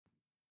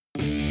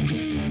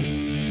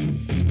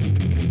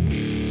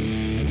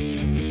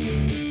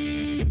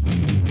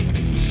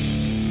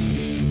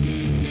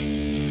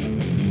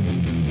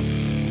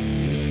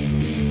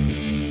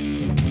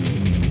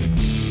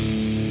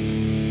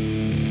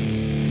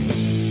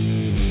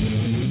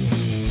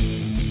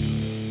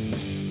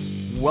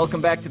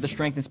Welcome back to the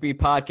Strength and Speed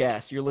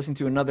Podcast. You're listening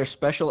to another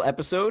special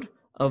episode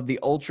of the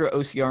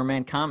Ultra-OCR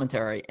Man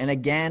commentary. And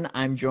again,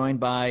 I'm joined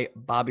by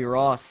Bobby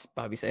Ross.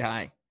 Bobby, say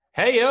hi.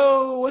 Hey,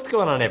 yo, what's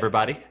going on,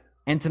 everybody?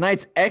 And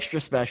tonight's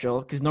extra special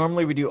because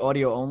normally we do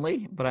audio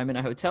only, but I'm in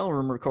a hotel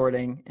room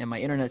recording and my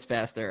internet's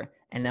faster.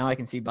 And now I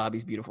can see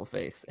Bobby's beautiful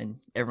face and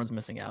everyone's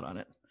missing out on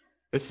it.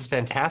 This is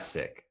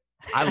fantastic.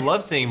 I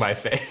love seeing my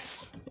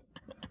face.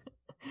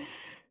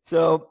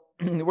 So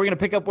we're going to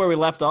pick up where we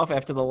left off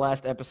after the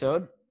last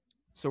episode.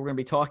 So we're going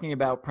to be talking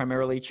about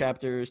primarily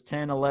chapters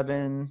 10,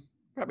 11,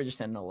 probably just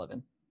 10 and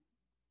 11.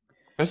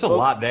 There's a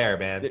lot there,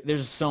 man.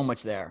 There's so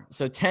much there.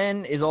 So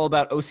 10 is all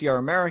about OCR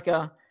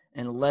America,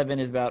 and 11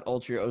 is about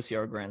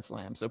Ultra-OCR Grand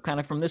Slam. So kind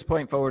of from this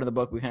point forward in the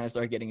book, we kind of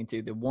start getting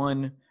into the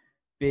one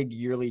big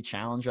yearly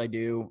challenge I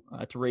do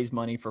to raise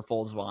money for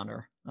Folds of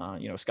Honor,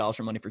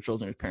 scholarship money for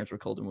children whose parents were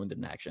killed and wounded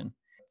in action.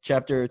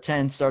 Chapter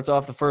 10 starts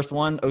off the first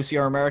one,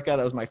 OCR America.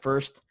 That was my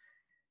first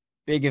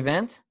big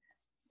event.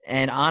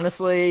 And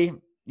honestly,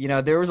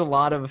 there was a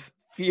lot of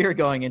fear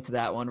going into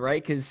that one,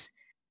 right? Because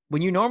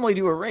when you normally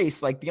do a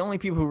race, like the only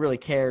people who really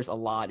cares a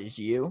lot is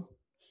you.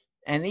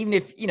 And even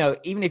if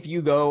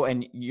you go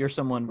and you're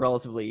someone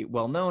relatively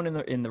well known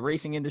in the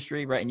racing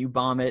industry, right, and you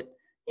bomb it,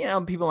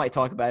 people might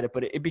talk about it,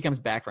 but it becomes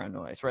background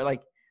noise, right?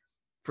 Like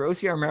for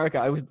OCR America,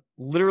 I was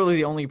literally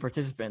the only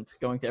participant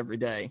going to every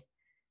day.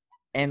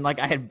 And like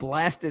I had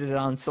blasted it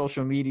on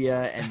social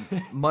media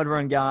and Mud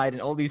Run Guide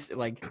and all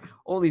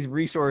these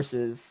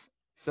resources.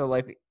 So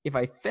like if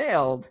I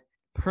failed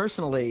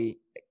personally,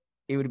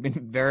 it would have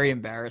been very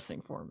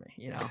embarrassing for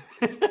me,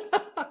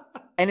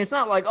 And it's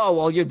not like, oh,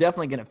 well, you're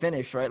definitely going to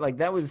finish, right? Like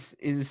it was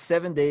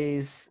 7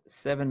 days,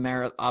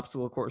 7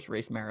 obstacle course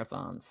race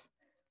marathons.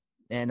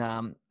 And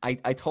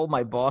I told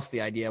my boss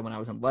the idea when I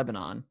was in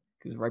Lebanon,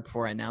 because right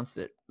before I announced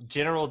it.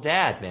 General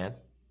Dad, man.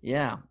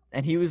 Yeah.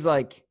 And he was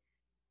like,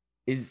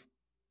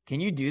 can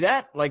you do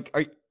that? Like,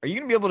 are you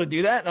going to be able to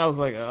do that? And I was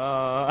like,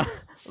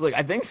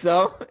 I think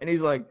so. And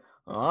he's like,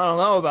 oh, I don't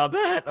know about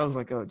that. I was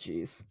like, oh,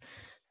 geez.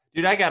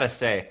 Dude, I got to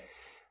say,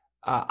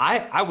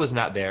 I was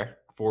not there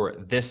for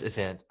this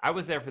event. I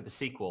was there for the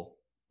sequel,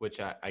 which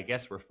I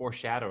guess we're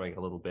foreshadowing a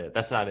little bit.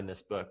 That's not in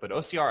this book. But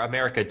OCR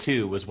America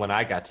 2 was when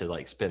I got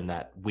to spend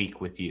that week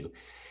with you.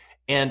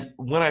 And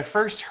when I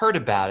first heard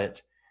about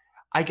it,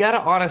 I got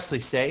to honestly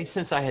say,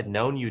 since I had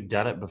known you'd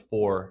done it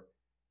before,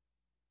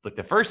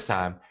 the first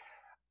time,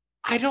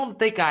 I don't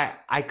think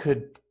I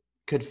could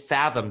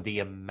fathom the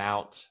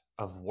amount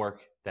of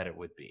work that it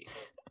would be.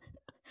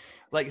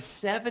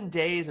 7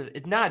 days of,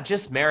 it's not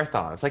just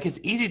marathons. It's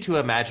easy to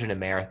imagine a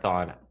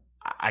marathon,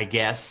 I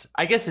guess.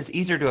 I guess it's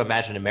easier to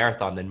imagine a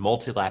marathon than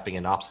multi-lapping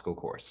an obstacle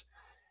course.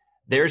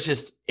 There's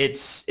just,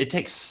 it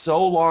takes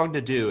so long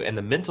to do, and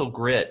the mental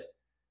grit,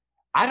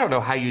 I don't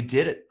know how you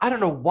did it. I don't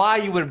know why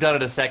you would have done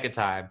it a second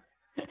time.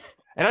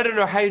 And I don't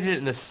know how you did it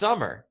in the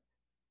summer.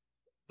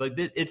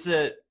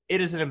 It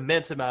is an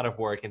immense amount of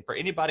work. And for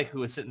anybody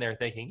who is sitting there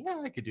thinking,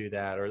 yeah, I could do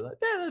that, or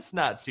that's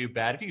not too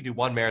bad. If you could do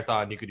one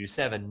marathon, you could do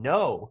 7.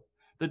 No,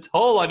 the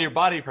toll on your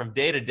body from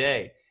day to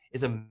day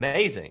is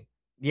amazing.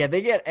 Yeah,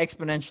 they get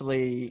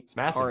exponentially It's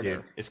massive, harder.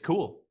 dude. It's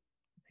cool.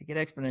 They get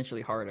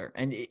exponentially harder.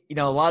 And,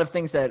 a lot of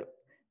things that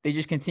they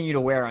just continue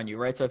to wear on you,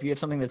 right? So if you have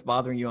something that's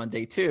bothering you on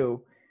day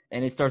 2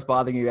 and it starts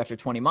bothering you after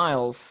 20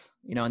 miles,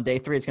 on day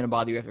 3, it's going to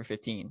bother you after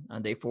 15.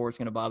 On day 4, it's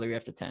going to bother you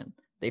after 10.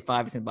 Day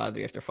 5, it's going to bother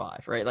you after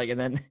 5, right?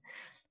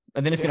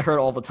 And then it's going to hurt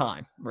all the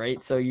time,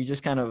 right? So you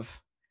just got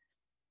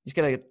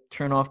to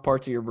turn off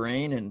parts of your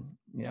brain and,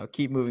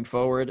 keep moving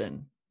forward.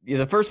 And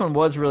the first one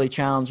was really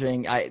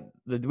challenging.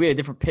 We had a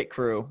different pit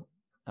crew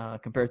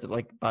compared to,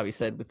 like Bobby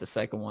said, with the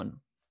second one.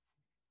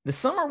 The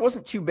summer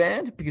wasn't too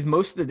bad because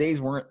most of the days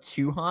weren't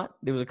too hot.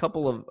 There was a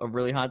couple of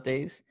really hot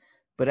days,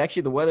 but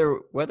actually the weather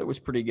was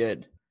pretty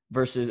good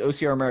versus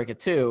OCR America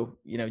 2,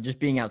 just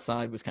being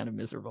outside was kind of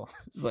miserable.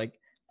 It's like,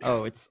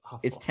 oh, it's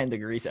 10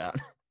 degrees out.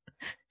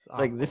 It's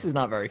like, this is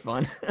not very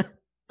fun.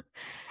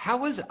 I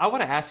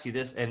want to ask you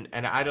this, and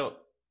I don't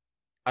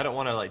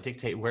want to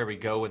dictate where we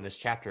go in this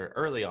chapter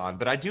early on,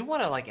 but I do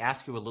want to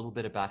ask you a little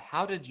bit about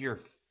how did your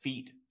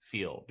feet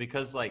feel?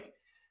 Because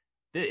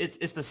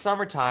it's the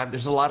summertime.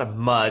 There's a lot of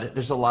mud.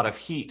 There's a lot of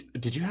heat.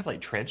 Did you have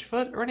trench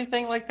foot or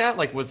anything like that?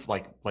 Was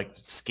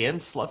skin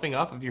sloughing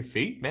off of your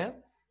feet, man?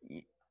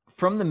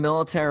 From the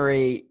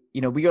military,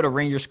 we go to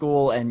Ranger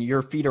School and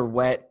your feet are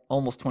wet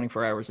almost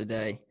 24 hours a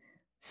day.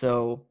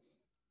 So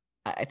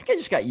I think I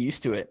just got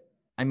used to it.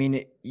 I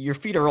mean, your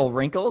feet are all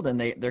wrinkled and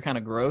they're kind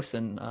of gross,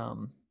 and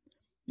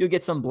you'll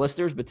get some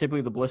blisters, but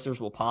typically the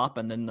blisters will pop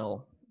and then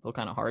they'll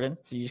kind of harden.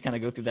 So you just kind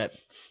of go through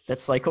that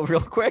cycle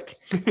real quick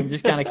and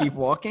just kind of keep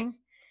walking.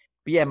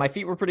 But yeah, my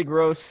feet were pretty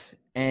gross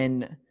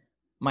and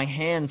my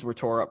hands were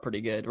tore up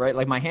pretty good,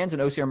 right? My hands in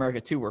OCR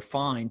America 2 were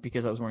fine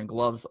because I was wearing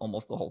gloves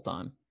almost the whole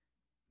time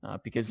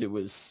because it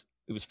was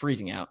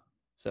freezing out.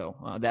 So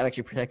that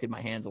actually protected my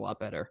hands a lot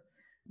better.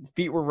 The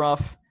feet were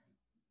rough.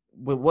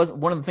 Was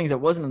one of the things that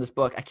wasn't in this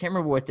book. I can't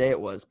remember what day it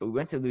was, but we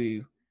went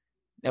to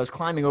I was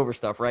climbing over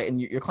stuff, right?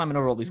 And you're climbing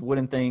over all these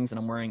wooden things, and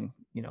I'm wearing,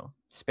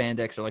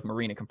 spandex or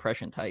marina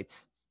compression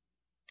tights.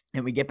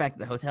 And we get back to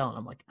the hotel, and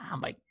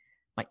I'm like,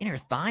 my inner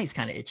thigh's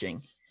kind of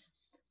itching.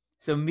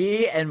 So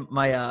me and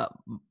my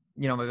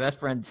my best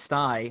friend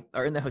Sty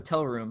are in the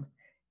hotel room,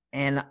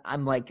 and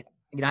I'm like,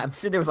 I'm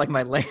sitting there with like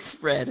my legs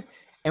spread,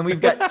 and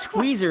we've got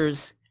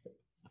tweezers,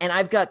 and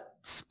I've got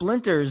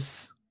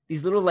splinters,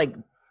 these little like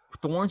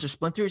thorns or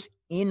splinters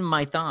in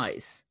my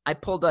thighs. I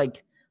pulled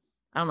like,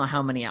 I don't know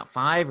how many out,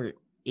 5 or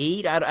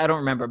 8. I don't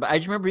remember, but I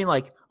just remember being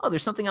like, oh,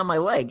 there's something on my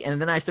leg.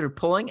 And then I started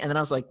pulling, and then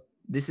I was like,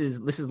 this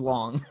is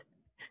long.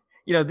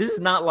 This is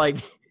not like,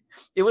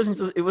 it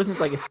wasn't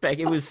like a speck.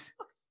 It wasn't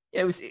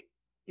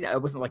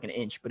like an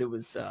inch, but it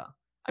was,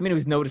 it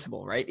was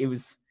noticeable, right? It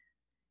was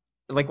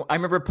like, I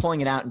remember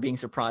pulling it out and being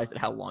surprised at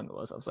how long it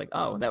was. I was like,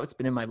 oh, that's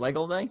been in my leg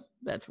all day?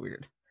 That's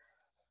weird.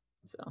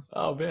 So.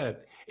 Oh man,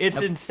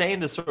 it's insane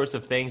the sorts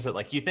of things that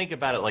like you think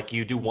about it, like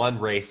you do one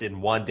race in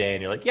one day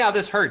and you're like, yeah,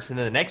 this hurts. And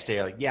then the next day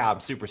you're like, yeah,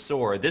 I'm super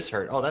sore. This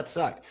hurt. Oh, that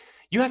sucked.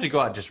 You have to go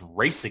out and just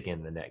race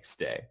again the next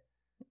day.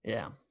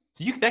 Yeah.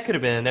 So that could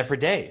have been in there for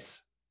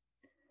days.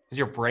 Because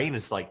your brain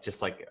is like,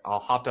 just like all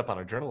hopped up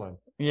on adrenaline.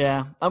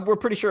 Yeah. We're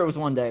pretty sure it was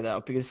one day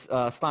though, because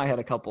Sty had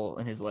a couple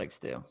in his legs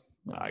too.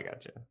 Oh, I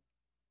gotcha.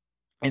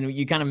 And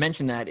you kind of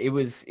mentioned that it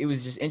was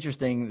just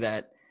interesting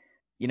that,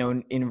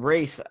 in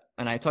race,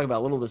 and I talk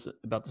about this a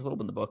little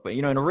bit in the book, but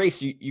in a race,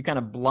 you kind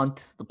of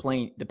blunt the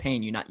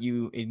pain.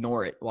 You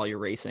ignore it while you're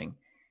racing.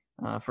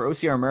 For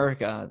OCR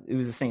America, it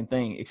was the same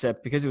thing,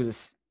 except because it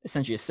was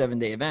essentially a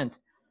 7-day event,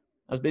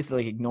 I was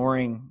basically like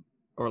ignoring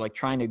or like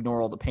trying to ignore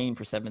all the pain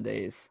for 7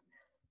 days.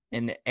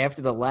 And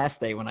after the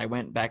last day, when I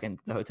went back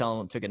into the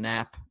hotel and took a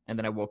nap, and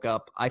then I woke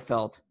up, I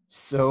felt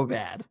so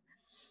bad.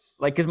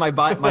 Like, because my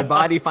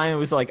body finally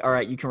was like, all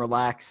right, you can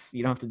relax.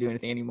 You don't have to do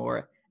anything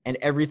anymore. And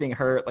everything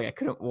hurt. Like, I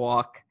couldn't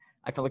walk.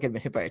 I felt like I'd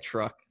been hit by a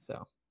truck.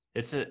 So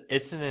it's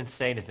an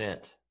insane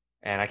event,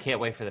 and I can't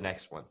wait for the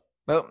next one.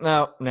 Oh,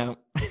 no.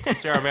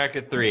 OCR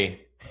America 3.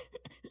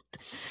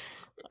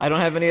 I don't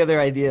have any other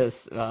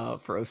ideas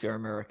for OCR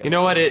America. You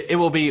know what? It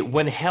will be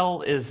when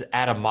hell is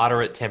at a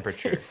moderate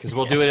temperature, because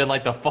we'll do it in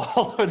like the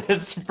fall or the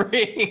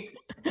spring,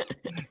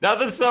 not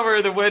the summer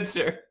or the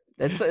winter.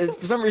 It's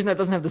for some reason that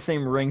doesn't have the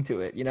same ring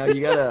to it. You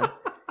gotta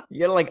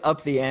like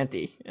up the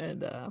ante,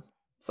 and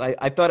so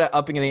I thought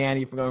upping the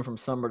ante from going from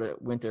summer to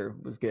winter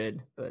was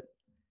good, but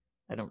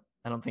I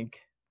don't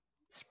think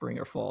spring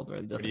or fall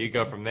really does. Where do you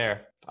go from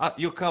there?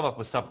 You'll come up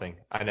with something.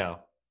 I know.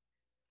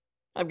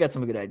 I've got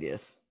some good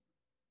ideas.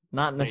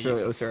 Not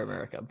necessarily OCR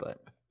America,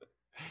 but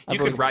you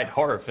could write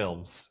horror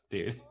films,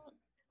 dude.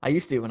 I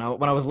used to when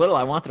I was little.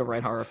 I wanted to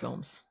write horror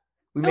films.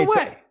 No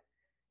way.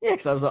 Yeah,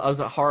 because I was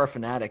a horror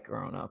fanatic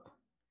growing up.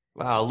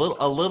 Wow,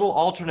 a little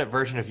alternate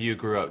version of you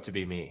grew up to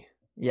be me.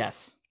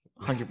 Yes,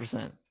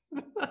 100%.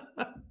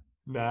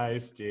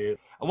 Nice, dude.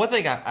 And one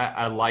thing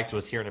I liked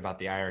was hearing about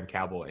the Iron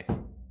Cowboy.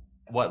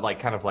 What like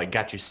kind of like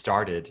got you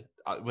started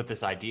with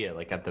this idea?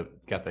 Like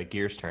got the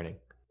gears turning.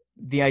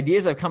 The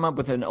ideas I've come up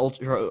with an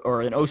Ultra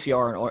or an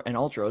OCR or an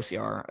Ultra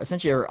OCR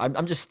essentially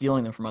I'm just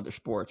stealing them from other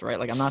sports, right?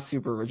 Like I'm not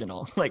super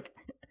original. Like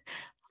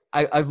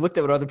I've looked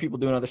at what other people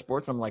do in other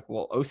sports. And I'm like,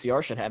 well,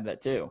 OCR should have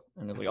that too.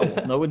 And it's like, oh,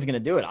 well, no one's going to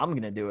do it. I'm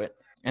going to do it.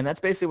 And that's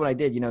basically what I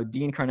did.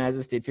 Dean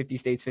Karnazes did 50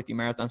 states, 50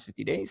 marathons,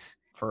 50 days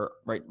for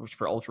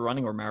ultra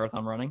running or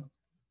marathon running.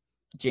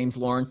 James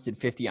Lawrence did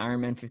 50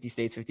 Ironman, 50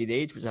 states, 50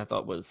 days, which I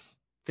thought was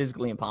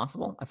physically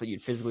impossible. I thought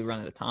you'd physically run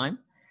at a time.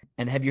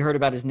 And have you heard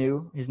about his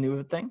new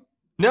thing?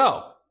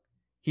 No.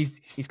 He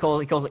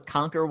calls it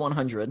Conquer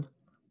 100.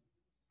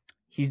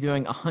 He's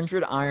doing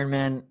 100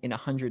 Ironman in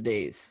 100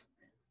 days.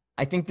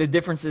 I think the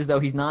difference is though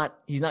he's not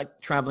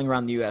traveling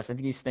around the U.S. I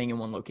think he's staying in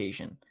one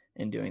location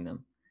and doing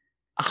them.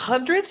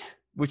 100?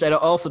 Which I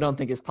also don't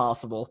think is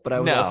possible, but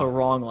I was also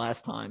wrong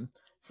last time.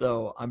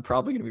 So I'm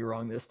probably going to be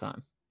wrong this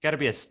time. Got to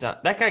be a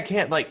stunt. That guy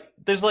can't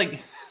there's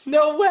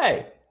no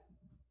way.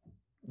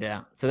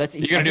 Yeah. So that's,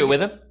 you're going to do it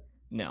with him?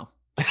 No.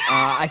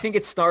 I think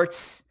it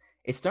starts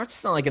in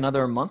like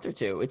another month or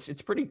two.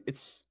 It's pretty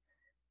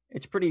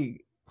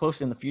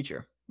close in the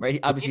future,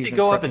 right? Obviously, you need to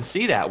go up and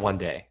see that one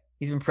day.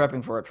 He's been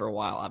prepping for it for a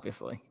while,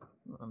 obviously.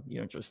 You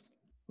don't just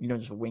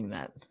wing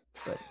that,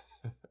 but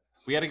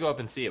we got to go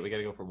up and see it. We got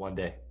to go for one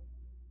day.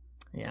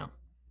 Yeah.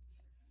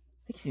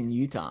 I think he's in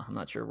Utah. I'm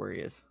not sure where he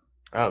is.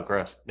 Oh,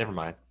 gross. Never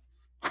mind.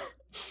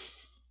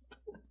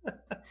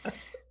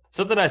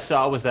 Something I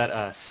saw was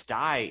that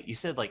Sty, you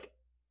said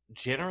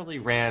generally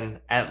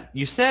ran at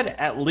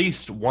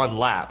least one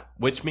lap,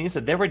 which means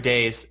that there were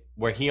days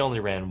where he only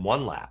ran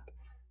one lap.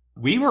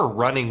 We were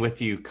running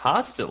with you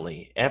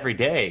constantly every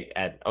day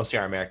at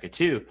OCR America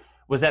too.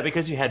 Was that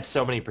because you had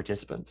so many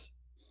participants?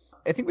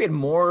 I think we had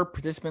more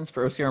participants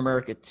for OCR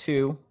America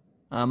 2,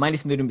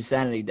 minus the Noob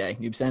Sanity Day.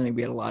 Noob Sanity,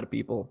 we had a lot of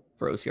people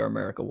for OCR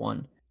America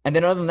 1. And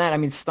then other than that, I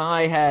mean,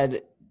 Sty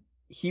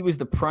he was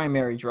the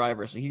primary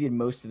driver, so he did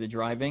most of the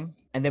driving.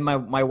 And then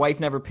my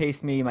wife never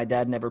paced me. My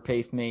dad never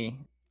paced me.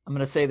 I'm going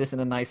to say this in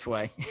a nice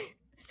way.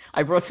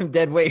 I brought some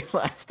dead weight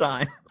last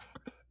time.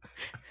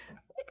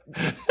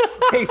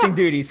 pacing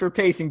duties,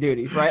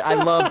 right? I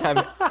loved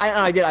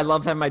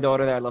having my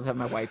daughter there. I loved having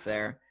my wife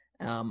there.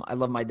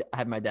 I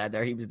had my dad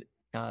there.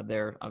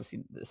 there,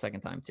 obviously the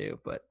second time too.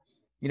 But,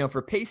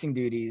 for pacing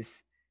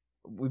duties,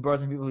 we brought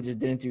some people who just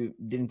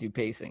didn't do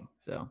pacing.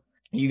 So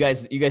you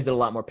guys did a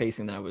lot more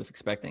pacing than I was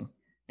expecting.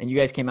 And you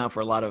guys came out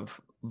for a lot of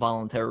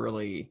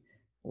voluntarily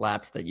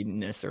laps that you didn't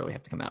necessarily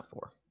have to come out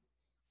for.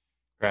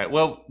 Right.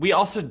 Well, we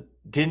also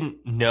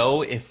didn't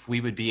know if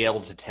we would be able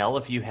to tell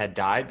if you had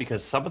died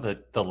because some of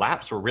the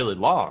laps were really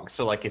long.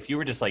 So like if you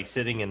were just like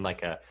sitting in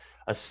like a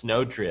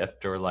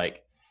snowdrift or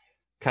like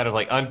kind of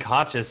like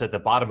unconscious at the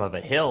bottom of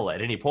a hill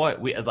at any point,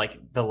 we like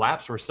the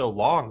laps were so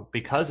long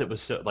because it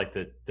was so like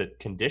the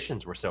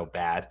conditions were so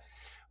bad.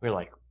 We were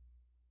like,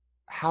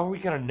 how are we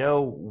going to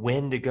know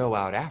when to go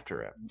out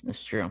after him?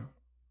 That's true.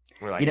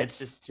 We're like, it's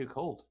just too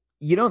cold.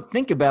 You don't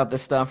think about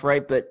this stuff,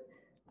 right? But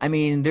I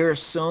mean, there are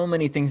so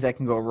many things that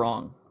can go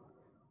wrong.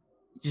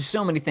 Just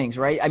so many things,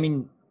 right? I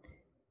mean,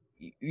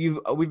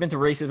 we've been to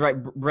races,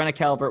 right? Brenna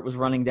Calvert was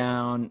running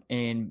down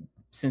in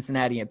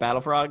Cincinnati at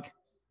Battle Frog.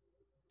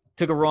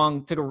 Took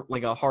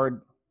a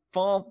hard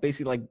fall,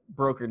 basically like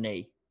broke her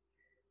knee.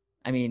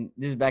 I mean,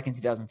 this is back in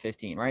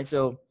 2015, right?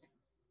 So,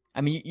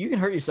 I mean, you can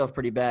hurt yourself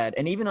pretty bad.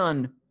 And even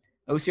on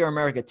OCR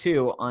America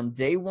 2, on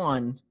day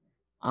 1,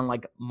 on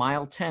like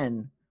mile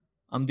 10,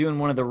 I'm doing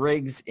one of the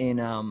rigs in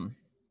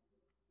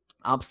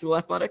obstacle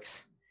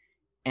athletics,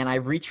 and I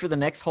reach for the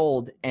next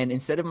hold, and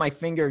instead of my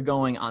finger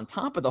going on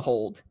top of the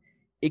hold,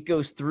 it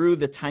goes through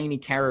the tiny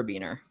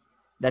carabiner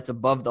that's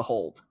above the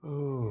hold.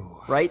 Ooh.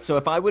 Right? So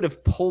if I would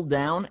have pulled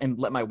down and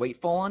let my weight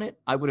fall on it,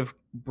 I would have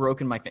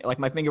broken my finger. Like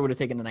my finger would have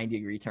taken a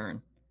 90-degree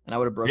turn, and I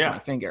would have broken my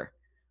finger.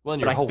 Well,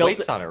 and your whole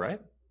weight's on it,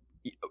 right?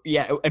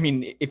 Yeah, I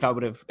mean, if I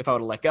would have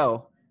let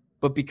go.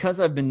 But because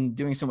I've been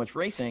doing so much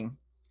racing,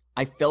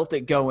 I felt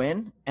it go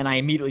in, and I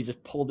immediately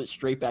just pulled it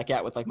straight back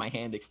out with like my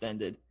hand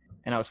extended.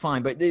 And I was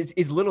fine. But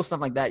it's little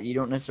stuff like that you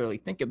don't necessarily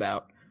think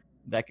about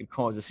that could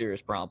cause a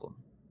serious problem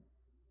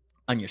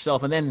on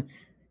yourself. And then,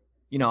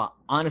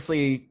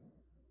 honestly,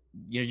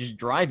 just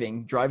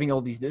driving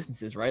all these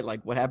distances, right?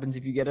 Like what happens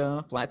if you get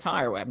a flat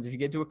tire? What happens if you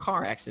get into a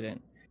car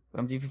accident?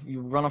 What happens if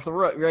you run off the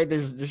road, right?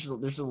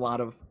 There's a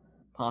lot of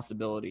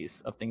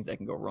possibilities of things that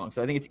can go wrong.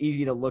 So I think it's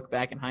easy to look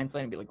back in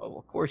hindsight and be like, oh, well,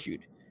 of course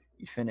you'd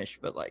finish.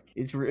 But like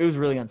it was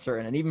really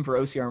uncertain. And even for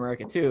OCR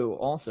America too,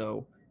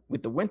 also,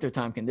 with the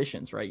wintertime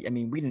conditions, right? I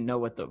mean, we didn't know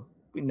what the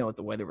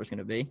weather was going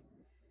to be,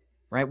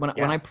 right?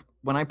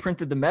 When I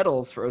printed the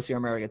medals for OCR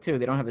America 2,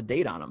 they don't have a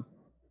date on them.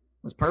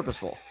 It was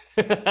purposeful.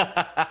 So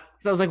I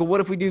was like, well,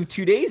 what if we do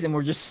 2 days and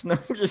we're just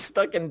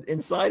stuck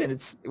inside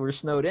and we're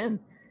snowed in,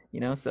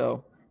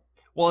 So,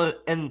 well,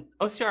 and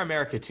OCR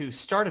America 2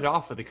 started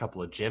off with a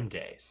couple of gym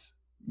days,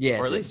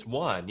 or at least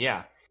one,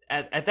 yeah.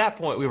 At that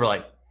point, we were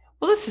like,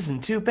 well, this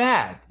isn't too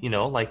bad,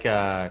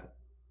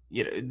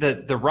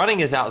 the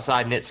running is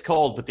outside and it's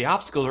cold, but the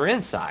obstacles are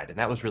inside. And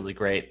that was really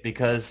great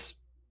because,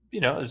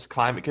 it was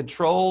climate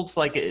controlled.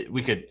 Like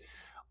we could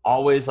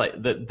always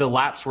the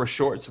laps were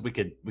short. So we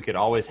could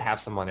always have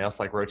someone else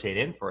like rotate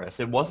in for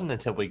us. It wasn't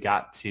until we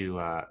got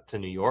to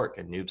New York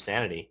and Noob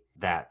Sanity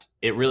that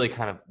it really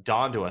kind of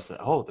dawned to us that,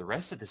 the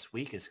rest of this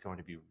week is going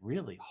to be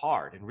really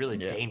hard and really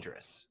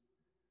dangerous.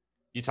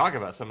 You talk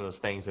about some of those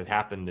things that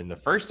happened in the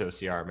first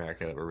OCR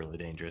America that were really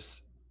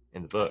dangerous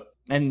in the book.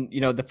 And,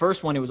 the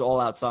first one, it was all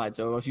outside.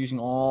 So I was using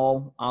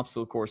all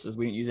obstacle courses.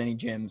 We didn't use any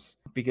gyms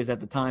because at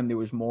the time there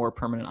was more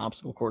permanent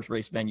obstacle course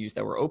race venues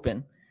that were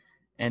open.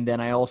 And then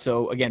I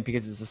also, again,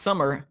 because it's the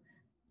summer,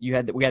 we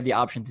had the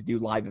option to do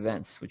live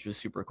events, which was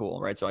super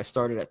cool, right? So I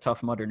started at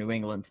Tough Mudder, New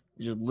England,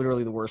 which is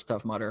literally the worst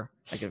Tough Mudder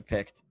I could have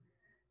picked.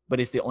 But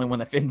it's the only one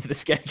that fit into the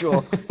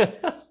schedule.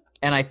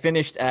 And I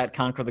finished at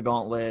Conquer the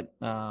Gauntlet,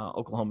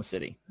 Oklahoma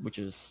City, which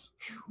is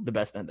the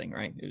best ending,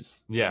 right? It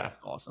was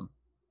awesome.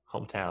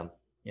 Hometown.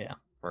 Yeah.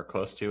 Or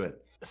close to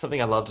it. Something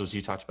I loved was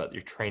you talked about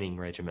your training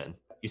regimen.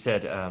 You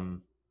said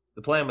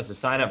the plan was to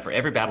sign up for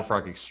every Battle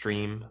Frog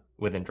Extreme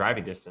within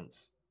driving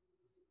distance,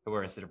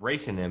 where instead of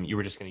racing them, you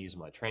were just going to use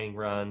them like training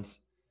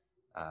runs.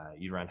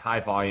 You ran high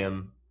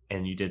volume,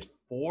 and you did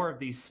 4 of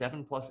these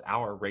 7+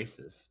 hour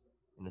races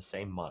in the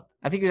same month.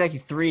 I think it was actually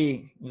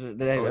 3. I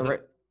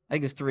think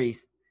it was 3.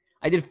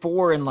 I did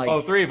 4 in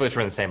like... 3 of which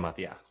were in the same month,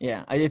 yeah.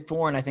 Yeah, I did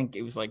 4, and I think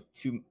it was like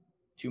 2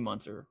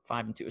 months or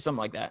 5 and 2, something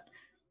like that.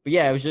 But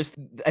yeah, it was just,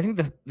 I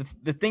think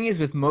the thing is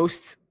with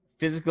most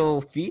physical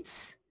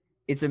feats,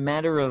 it's a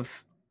matter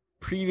of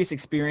previous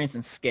experience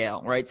and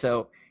scale, right?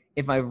 So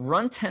if I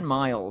run 10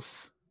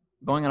 miles,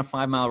 going on a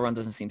 5-mile run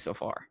doesn't seem so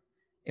far.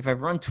 If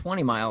I've run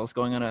 20 miles,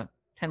 going on a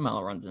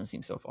 10-mile run doesn't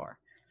seem so far.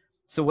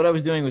 So what I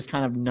was doing was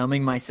kind of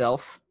numbing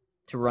myself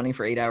to running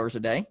for 8 hours a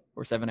day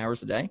or 7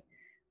 hours a day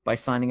by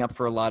signing up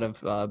for a lot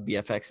of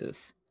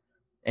BFXs.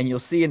 And you'll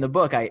see in the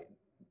book,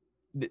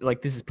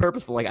 this is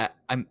purposeful. Like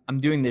I'm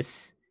doing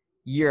this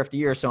year after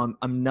year, so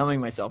I'm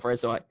numbing myself, right?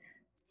 So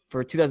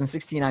for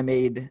 2016, I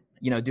made,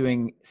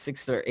 doing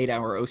 6 or 8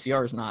 hour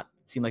OCRs not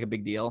seem like a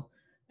big deal.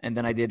 And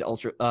then I did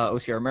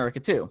OCR America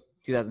too.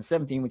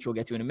 2017, which we'll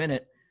get to in a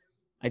minute,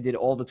 I did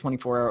all the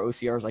 24-hour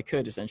OCRs I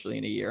could essentially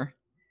in a year,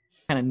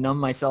 kind of numb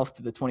myself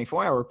to the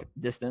 24-hour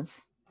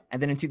distance.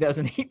 And then in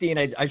 2018,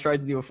 I tried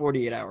to do a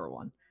 48-hour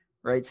one,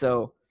 right?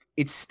 So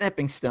it's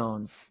stepping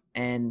stones,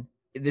 and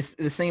the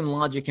same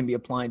logic can be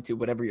applied to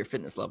whatever your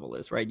fitness level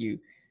is, right?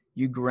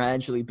 You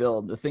gradually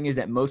build. The thing is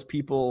that most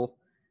people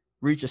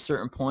reach a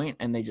certain point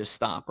and they just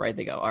stop, right?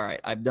 They go, all right,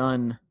 I've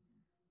done,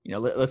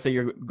 let's say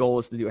your goal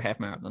is to do a half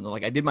marathon. They're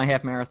like, I did my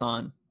half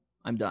marathon.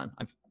 I'm done.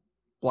 I've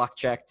block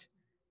checked.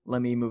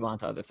 Let me move on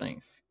to other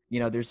things.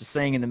 There's a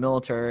saying in the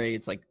military,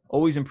 it's like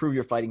always improve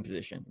your fighting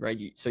position, right?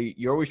 So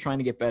you're always trying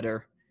to get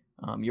better.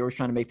 You're always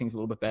trying to make things a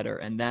little bit better.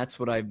 And that's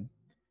what I've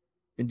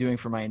been doing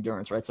for my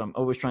endurance, right? So I'm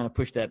always trying to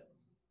push that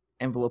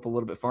envelope a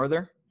little bit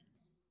farther.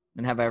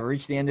 And have I ever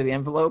reached the end of the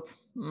envelope?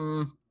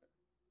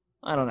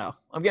 I don't know.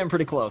 I'm getting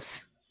pretty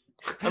close.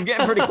 I'm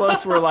getting pretty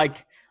close where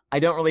like I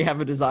don't really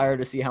have a desire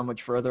to see how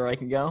much further I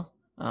can go.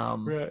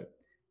 Right.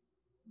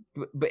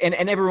 But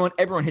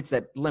everyone hits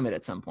that limit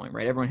at some point,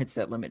 right? Everyone hits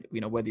that limit.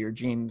 Whether you're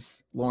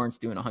James Lawrence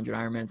doing 100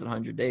 Ironmans in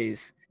 100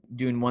 days,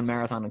 doing one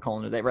marathon and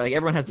calling it a day, right? Like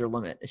everyone has their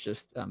limit. It's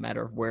just a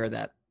matter of where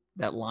that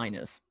line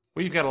is.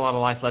 Well, you've got a lot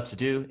of life left to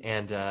do,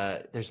 and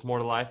there's more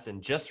to life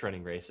than just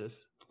running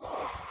races.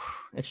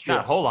 It's true.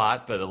 Not a whole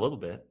lot, but a little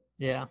bit.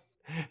 Yeah.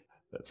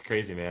 That's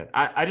crazy, man.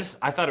 I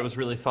thought it was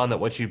really fun that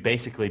what you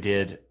basically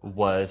did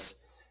was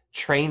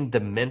train the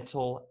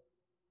mental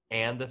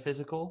and the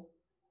physical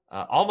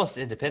almost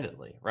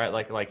independently, right?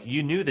 Like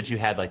you knew that you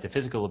had like the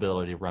physical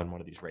ability to run one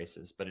of these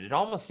races, but it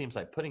almost seems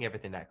like putting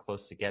everything that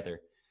close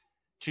together,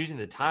 choosing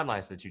the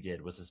timelines that you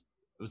did was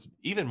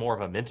even more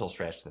of a mental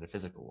stretch than a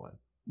physical one.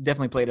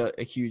 Definitely played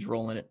a huge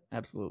role in it.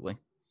 Absolutely.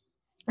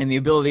 And the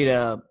ability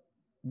to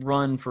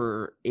run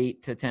for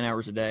 8 to 10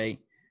 hours a day,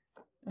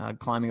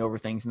 climbing over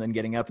things and then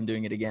getting up and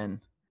doing it again.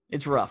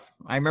 It's rough.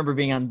 I remember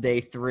being on day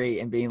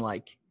 3 and being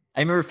like, I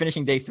remember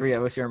finishing day 3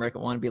 of OCR America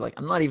 1 and be like,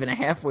 I'm not even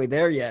halfway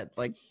there yet.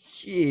 Like,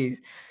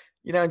 geez,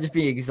 just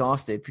being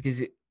exhausted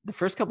because the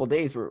first couple of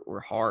days were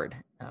hard.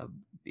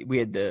 We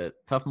had the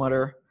Tough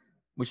Mudder,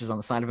 which is on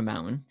the side of a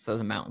mountain. So it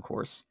was a mountain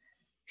course.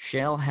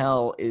 Shale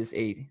Hell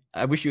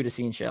I wish you would have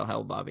seen Shale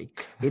Hell, Bobby.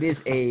 It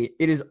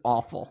is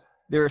awful.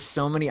 There are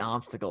so many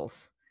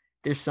obstacles.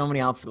 There's so many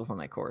obstacles on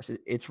that course.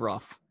 It's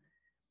rough.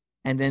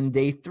 And then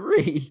day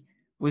 3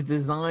 was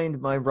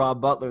designed by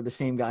Rob Butler, the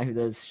same guy who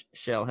does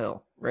Shale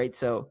Hill, right?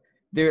 So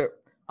I'm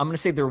going to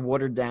say they're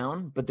watered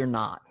down, but they're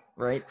not,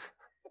 right?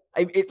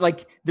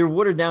 They're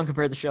watered down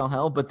compared to Shale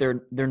Hill, but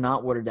they're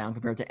not watered down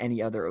compared to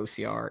any other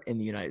OCR in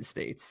the United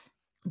States.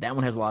 That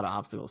one has a lot of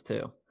obstacles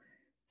too.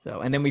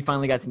 So, and then we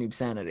finally got to Noob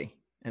Sanity.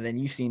 And then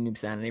you've seen Noob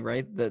Sanity,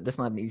 right? That's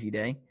not an easy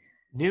day.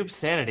 Noob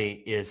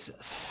Sanity is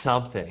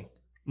something.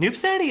 Noob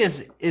Sanity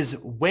is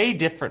way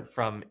different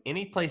from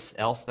any place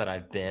else that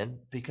I've been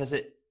because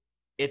it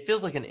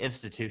feels like an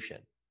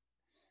institution.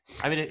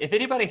 I mean, if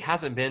anybody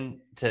hasn't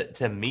been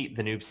to meet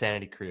the Noob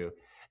Sanity crew,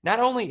 not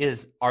only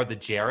are the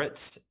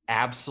Jarretts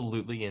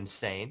absolutely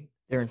insane.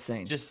 They're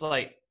insane. Just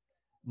like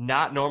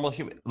not normal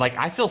human. Like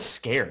I feel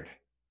scared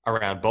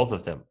around both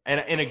of them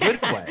and in a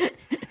good way.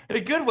 In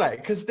a good way,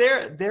 because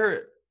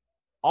they're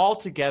all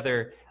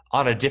together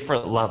on a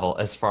different level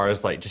as far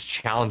as like just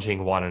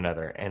challenging one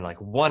another and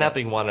like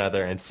one-upping one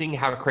another and seeing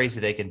how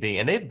crazy they can be.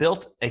 And they've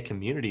built a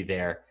community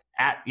there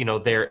at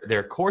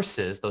their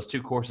courses, those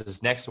 2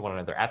 courses next to one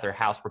another at their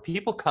house, where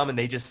people come and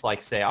they just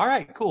like say, all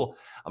right, cool,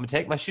 I'm gonna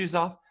take my shoes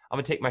off, I'm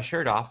gonna take my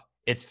shirt off.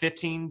 It's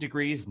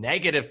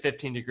negative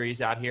 15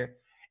 degrees out here.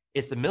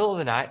 It's the middle of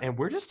the night, and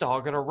we're just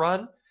all gonna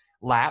run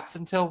laps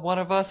until one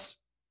of us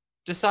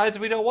decides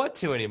we don't want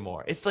to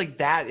anymore. It's like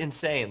that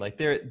insane. Like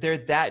they're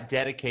that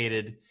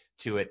dedicated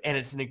to it, and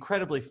it's an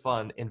incredibly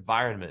fun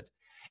environment.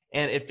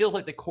 And it feels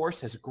like the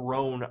course has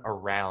grown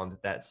around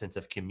that sense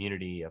of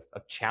community, of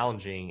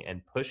challenging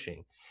and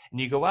pushing.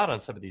 And you go out on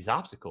some of these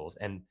obstacles,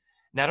 and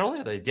not only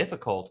are they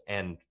difficult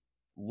and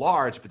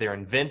large, but they're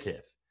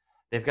inventive.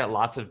 They've got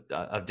lots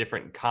of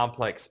different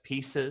complex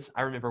pieces.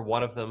 I remember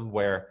one of them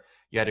where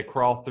you had to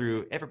crawl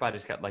through.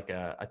 Everybody's got like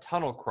a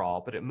tunnel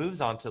crawl, but it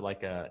moves on to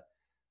like a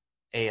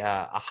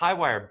high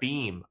wire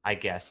beam, I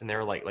guess, and there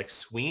are like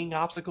swinging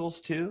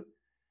obstacles too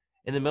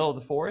in the middle of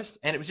the forest.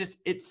 And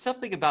it's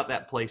something about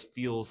that place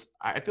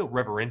I feel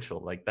reverential.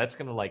 Like that's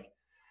gonna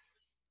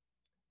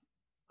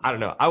I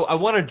don't know. I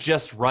want to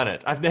just run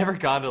it. I've never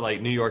gone to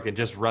like New York and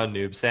just run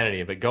Noob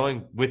Sanity, but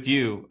going with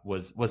you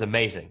was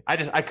amazing.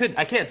 I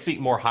can't speak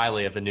more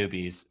highly of the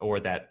newbies or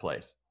that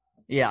place.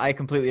 Yeah, I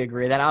completely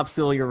agree. That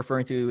obstacle you're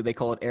referring to, they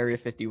call it Area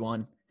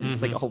 51. It's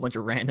just like a whole bunch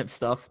of random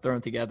stuff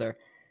thrown together.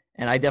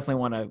 And I definitely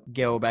want to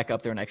go back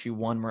up there and actually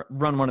run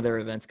one of their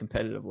events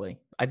competitively.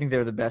 I think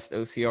they're the best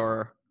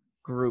OCR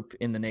group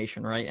in the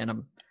nation, right? And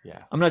I'm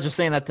not just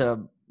saying that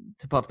to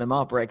puff them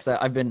up, right? Because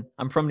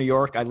I'm from New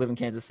York. I live in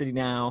Kansas City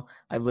now.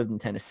 I've lived in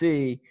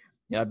Tennessee.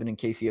 I've been in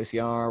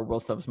KCOCR,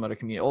 World's Toughest Mudder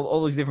Community, all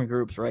those different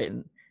groups, right?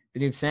 And the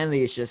Noob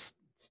Sanity is just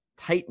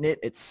tight knit.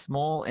 It's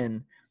small,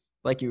 and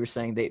like you were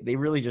saying, they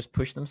really just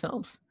push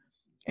themselves.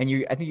 And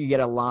I think you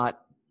get a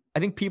lot. I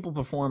think people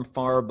perform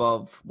far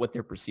above what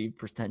their perceived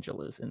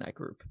potential is in that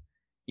group.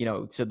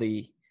 So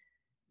the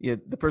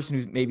person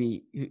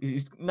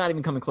who's not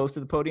even coming close to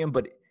the podium,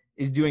 but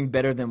is doing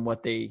better than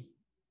what they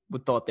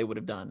thought they would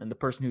have done. And the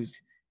person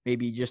who's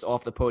maybe just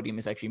off the podium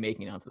is actually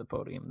making it onto the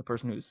podium. The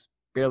person who's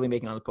barely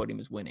making it on the podium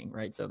is winning,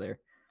 right? So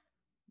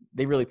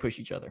they really push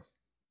each other.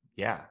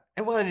 Yeah.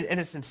 And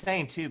it's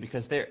insane too,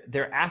 because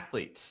they're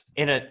athletes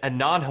in a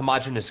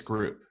non-homogeneous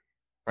group,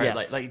 right?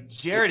 Yes. Like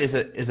Jared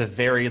is a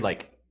very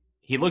like,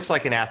 he looks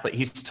like an athlete.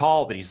 He's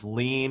tall, but he's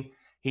lean.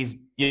 He's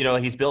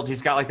built,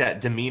 he's got like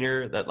that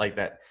demeanor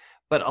that,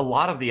 but a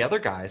lot of the other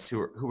guys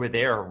who were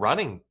there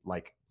running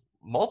like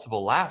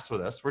multiple laps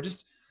with us were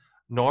just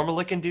normal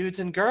looking dudes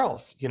and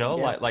girls,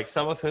 like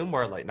some of whom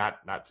were like,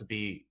 not to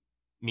be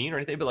mean or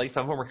anything, but like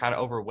some of them were kind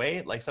of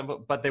overweight,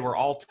 but they were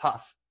all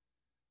tough.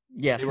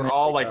 Yes, they were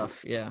all like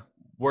tough. Yeah,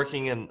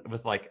 working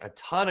with like a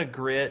ton of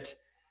grit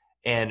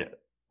and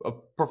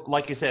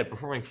like you said,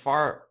 performing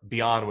far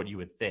beyond what you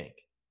would think.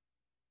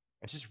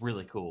 It's just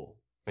really cool.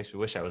 Makes me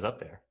wish I was up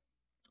there.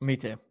 Me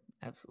too.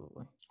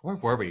 Absolutely. Where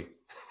were we?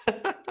 I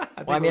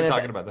think we were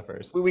talking about the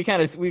first. We've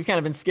kind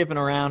of been skipping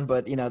around,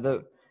 but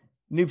the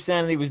Noob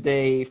Sanity was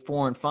day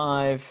 4 and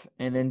 5,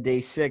 and then day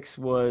 6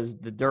 was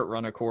the Dirt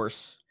Runner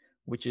course,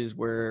 which is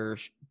where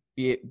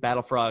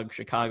Battle Frog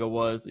Chicago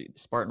was. The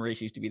Spartan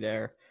race used to be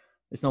there.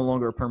 It's no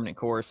longer a permanent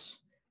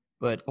course,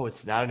 but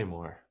it's not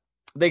anymore.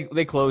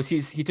 They closed.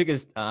 He took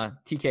his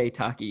TK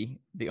Taki,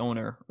 the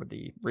owner or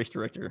the race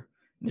director,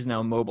 is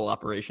now a mobile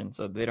operation,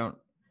 so they don't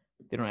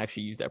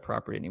actually use that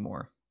property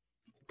anymore.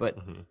 But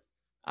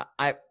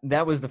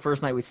that was the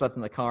first night we slept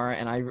in the car,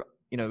 and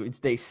it's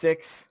day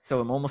 6, so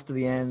I'm almost to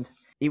the end.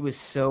 It was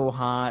so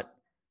hot,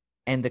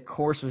 and the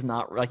course was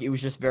not like, it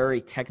was just very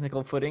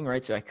technical footing,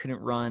 right? So I couldn't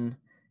run.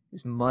 It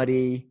was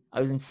muddy. I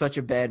was in such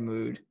a bad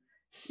mood.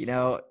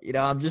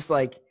 I'm just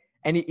like,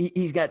 and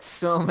he's got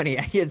so many.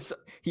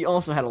 He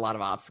also had a lot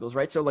of obstacles,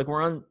 right? So like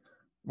we're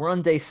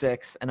on day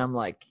 6, and I'm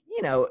like,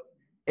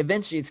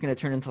 eventually it's going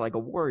to turn into like a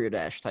Warrior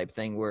Dash type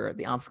thing where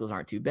the obstacles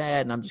aren't too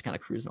bad, and I'm just kind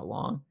of cruising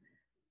along.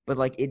 But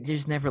like it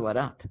just never let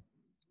up.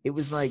 It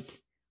was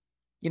like,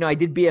 I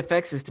did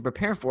BFXs to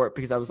prepare for it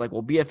because I was like,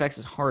 well, BFX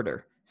is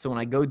harder. So when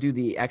I go do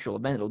the actual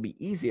event, it'll be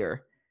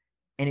easier.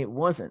 And it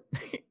wasn't.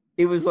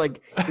 It was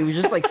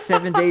just like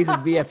 7 days of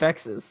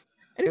BFXs.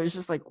 And it was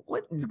just like,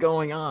 what is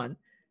going on?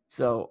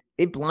 So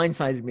it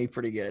blindsided me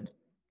pretty good.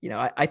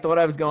 I thought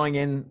I was going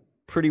in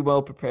pretty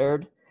well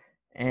prepared,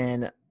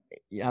 and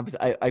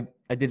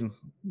I did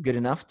good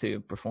enough to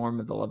perform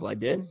at the level I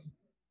did.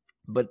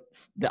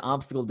 But the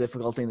obstacle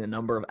difficulty and the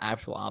number of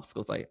actual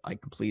obstacles I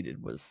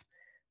completed was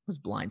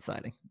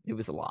blindsiding. It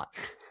was a lot.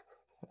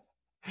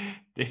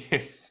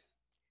 Dude.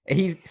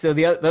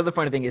 The other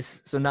funny thing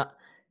is,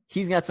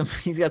 he's got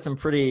some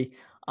pretty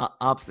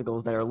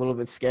obstacles that are a little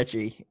bit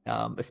sketchy,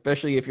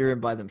 especially if you're in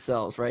by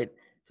themselves, right?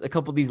 So a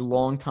couple of these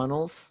long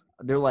tunnels,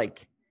 they're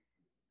like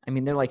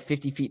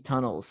 50 feet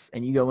tunnels,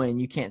 and you go in and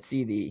you can't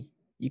see the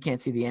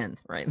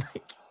end, right?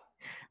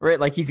 Right,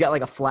 like he's got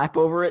like a flap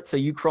over it, so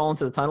you crawl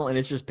into the tunnel and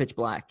it's just pitch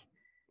black.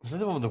 Is that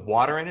the one with the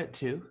water in it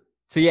too?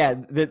 So yeah,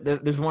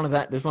 there's one of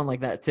that. There's one like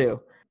that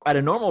too. At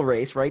a normal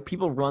race, right,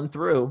 people run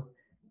through,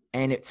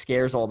 and it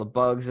scares all the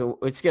bugs.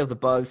 It scares the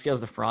bugs,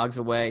 scares the frogs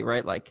away,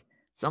 right? Like,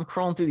 so I'm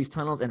crawling through these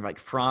tunnels, and like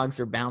frogs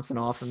are bouncing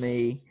off of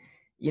me,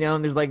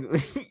 and there's like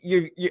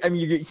you're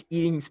just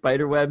eating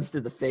spider webs to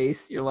the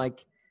face. You're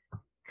like,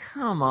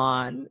 come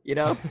on,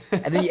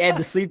 and then you add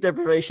the sleep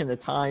deprivation, the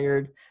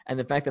tired, and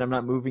the fact that I'm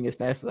not moving as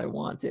fast as I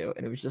want to.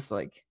 And it was just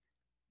like,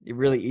 it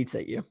really eats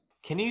at you.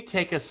 Can you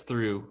take us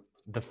through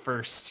the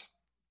first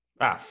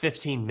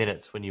 15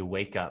 minutes when you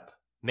wake up?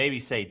 Maybe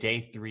say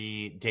day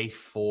 3, day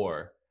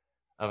 4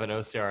 of an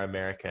OCR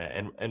America.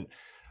 And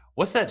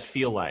what's that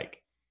feel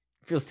like?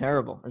 It feels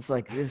terrible. It's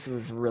like, this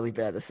was a really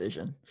bad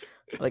decision.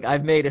 Like,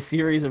 I've made a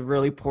series of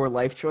really poor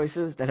life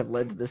choices that have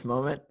led to this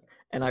moment,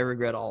 and I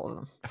regret all of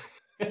them.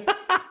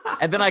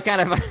 And then I kind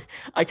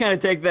of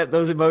take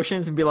those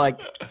emotions and be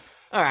like,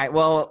 all right,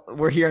 well,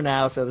 we're here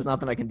now, so there's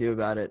nothing I can do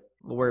about it.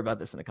 We'll worry about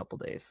this in a couple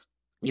days.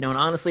 And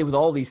honestly, with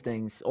all these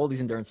things, all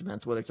these endurance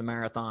events, whether it's a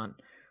marathon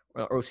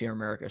or OCR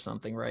America or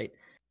something, right?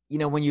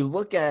 When you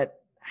look at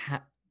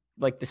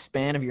like the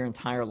span of your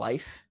entire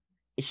life,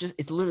 it's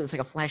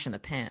like a flash in the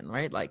pan,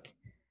 right? Like,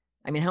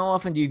 I mean, how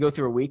often do you go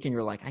through a week and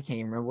you're like, I can't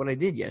even remember what I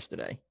did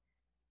yesterday?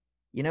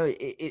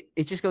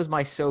 It just goes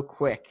by so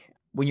quick.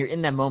 When you're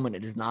in that moment,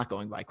 it is not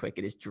going by quick.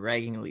 It is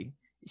dragging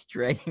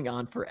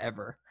on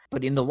forever.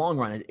 But in the long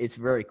run, it's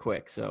very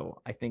quick.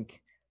 So I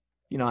think,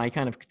 I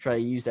kind of try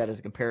to use that as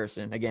a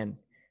comparison. Again,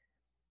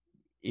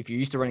 if you're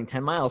used to running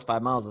 10 miles,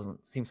 5 miles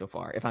doesn't seem so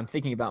far. If I'm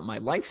thinking about my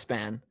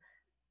lifespan,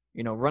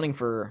 running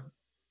for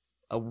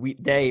a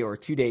day or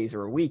 2 days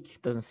or a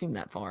week doesn't seem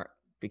that far,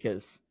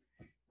 because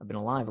I've been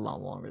alive a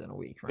lot longer than a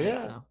week, right?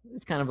 Yeah. So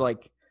it's kind of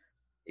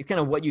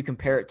what you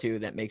compare it to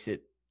that makes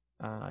it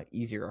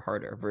easier or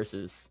harder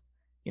versus,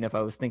 if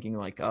I was thinking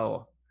like,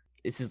 oh,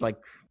 this is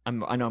like, I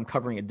know I'm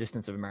covering a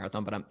distance of a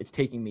marathon, but it's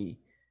taking me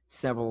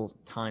several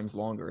times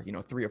longer,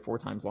 3 or 4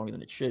 times longer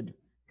than it should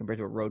compared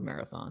to a road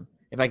marathon.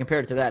 If I compare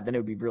it to that, then it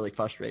would be really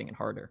frustrating and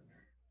harder.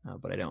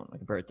 But I don't. I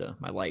compare it to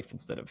my life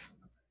instead of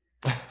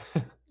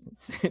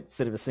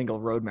a single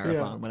road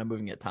marathon when I'm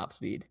moving at top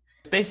speed.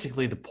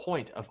 Basically, the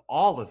point of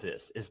all of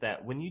this is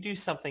that when you do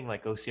something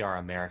like OCR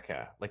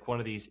America, like one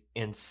of these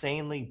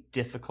insanely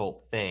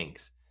difficult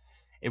things,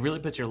 it really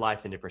puts your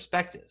life into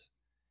perspective.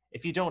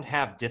 If you don't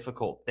have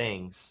difficult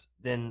things,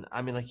 then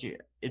I mean, like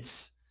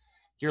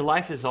your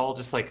life is all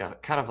just like a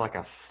kind of like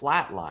a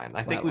flat line.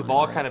 I think we've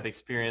all kind of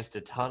experienced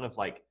a ton of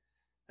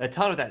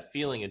that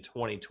feeling in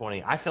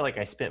 2020. I feel like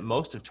I spent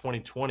most of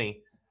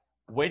 2020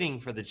 waiting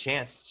for the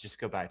chance to just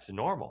go back to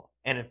normal.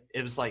 And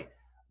it was like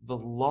the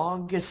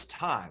longest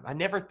time. I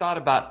never thought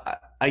about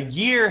a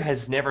year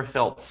has never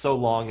felt so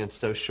long and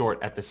so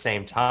short at the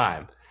same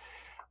time.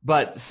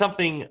 But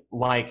something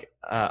like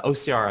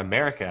OCR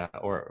America,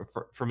 or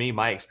for me,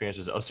 my experience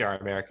was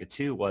OCR America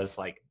too, was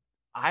like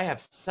I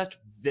have such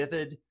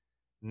vivid,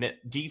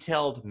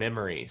 detailed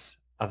memories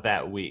of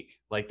that week.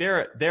 Like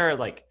there are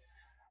like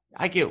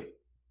I get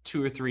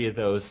 2 or 3 of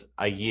those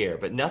a year,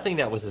 but nothing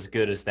that was as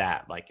good as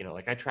that. Like, you know,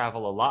 like I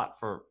travel a lot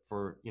for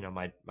you know,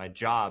 my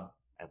job,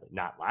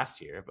 not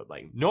last year, but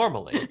like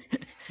normally,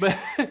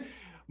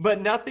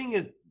 but nothing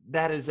is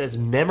as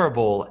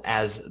memorable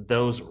as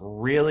those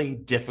really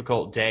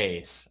difficult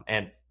days.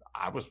 And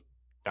I was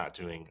not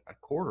doing a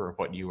quarter of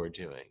what you were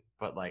doing,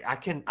 but like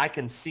I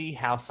can see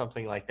how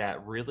something like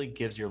that really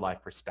gives your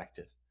life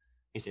perspective.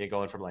 You see it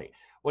going from like,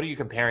 what are you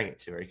comparing it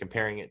to? Are you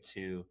comparing it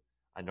to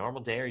a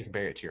normal day, or you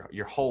compare it to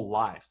your whole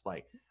life?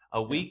 Like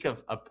a week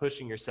of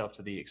pushing yourself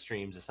to the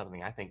extremes is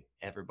something I think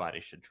everybody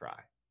should try.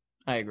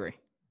 I agree.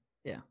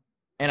 Yeah.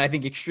 And I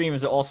think extreme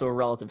is also a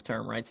relative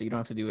term, right? So you don't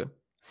have to do a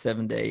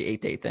 7-day,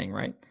 8-day thing,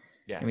 right?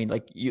 Yeah. I mean,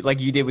 like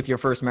you did with your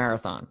first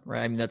marathon,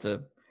 right? I mean, that's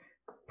a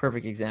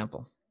perfect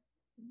example.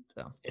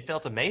 So it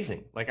felt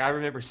amazing. Like I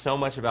remember so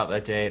much about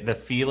that day. The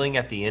feeling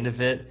at the end of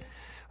it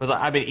was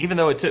like, I mean, even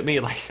though it took me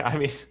like, I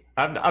mean,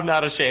 I'm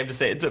not ashamed to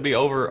say it took me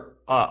over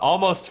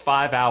almost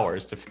 5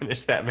 hours to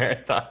finish that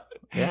marathon.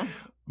 Yeah.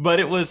 But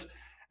it was,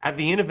 at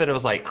the end of it, it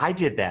was like, I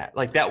did that.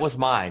 Like that was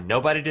mine.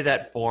 Nobody did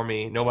that for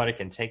me. Nobody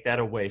can take that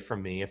away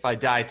from me. If I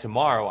die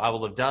tomorrow, I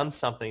will have done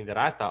something that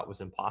I thought was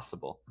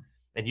impossible.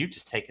 And you've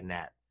just taken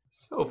that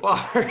so far.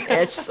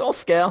 Yeah, it's just all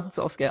scale. It's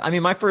all scale. I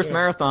mean, my first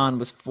marathon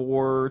was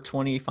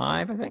 4:25,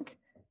 I think.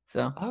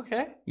 So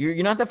okay, you're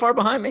not that far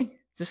behind me.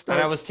 Just start.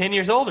 And I was 10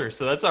 years older,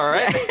 so that's all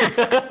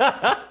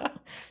right.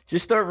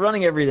 Just start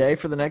running every day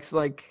for the next,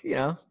 like, you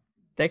know,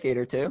 decade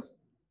or two.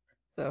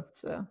 So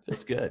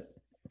it's good.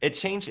 It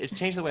changed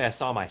the way I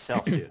saw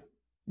myself too.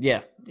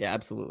 Yeah,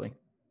 absolutely.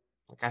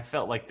 Like I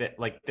felt like that,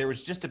 like there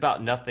was just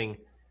about nothing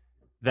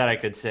that I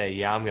could say,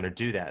 yeah, I'm going to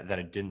do that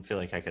I didn't feel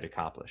like I could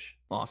accomplish.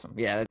 Awesome.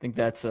 Yeah, I think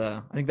that's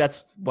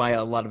why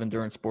a lot of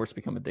endurance sports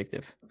become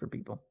addictive for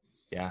people.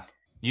 Yeah.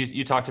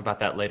 You talked about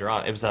that later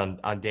on. It was on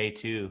day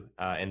 2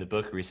 in the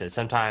book where you said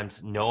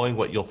sometimes knowing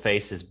what you'll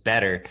face is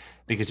better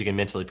because you can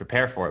mentally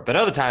prepare for it. But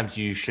other times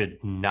you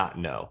should not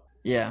know.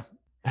 Yeah.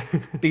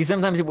 Because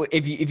sometimes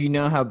if you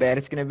know how bad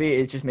it's going to be,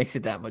 it just makes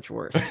it that much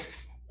worse.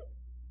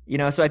 You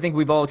know, so I think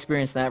we've all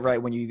experienced that,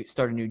 right? When you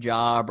start a new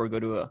job or go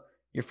to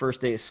your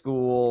first day of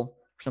school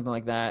or something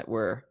like that,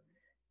 where,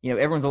 you know,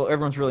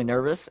 everyone's really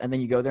nervous, and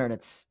then you go there and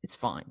it's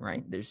fine,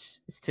 right?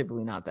 It's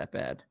typically not that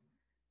bad.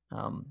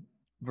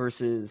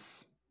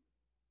 Versus,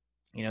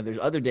 you know, there's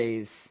other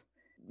days,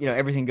 you know,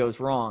 everything goes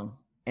wrong.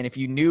 And if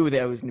you knew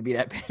that it was going to be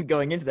that bad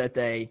going into that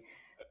day,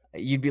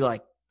 you'd be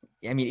like,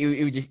 I mean,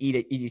 it would just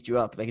eat you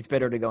up. Like, it's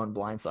better to go in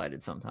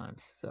blindsided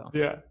sometimes. So,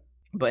 yeah.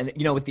 But,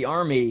 you know, with the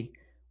Army,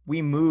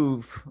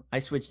 I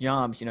switch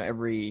jobs, you know,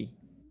 every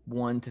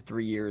 1 to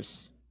 3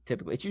 years,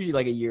 typically. It's usually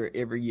like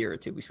every year or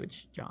two, we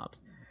switch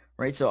jobs,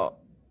 right? So,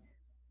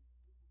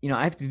 you know,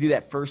 I have to do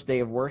that first day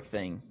of work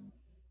thing,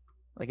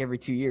 like every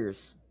 2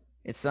 years.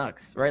 It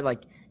sucks, right?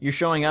 Like, you're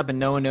showing up and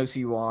no one knows who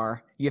you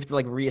are. You have to,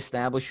 like,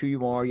 reestablish who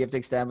you are. You have to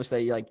establish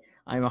that you're like,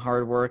 I'm a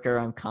hard worker,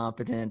 I'm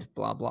competent,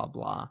 blah, blah,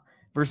 blah.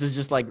 Versus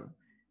just, like,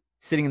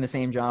 sitting in the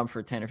same job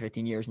for 10 or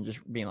 15 years and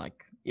just being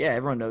like, yeah,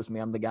 everyone knows me.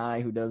 I'm the guy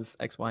who does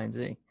X, Y, and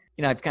Z.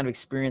 You know, I've kind of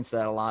experienced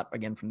that a lot,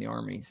 again, from the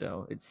Army.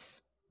 So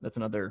that's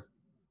another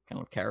kind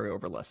of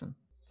carryover lesson.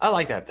 I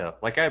like that, though.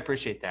 Like, I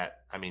appreciate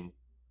that. I mean,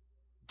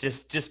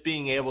 just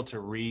being able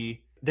to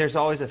there's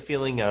always a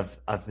feeling of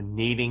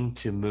needing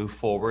to move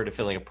forward, a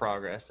feeling of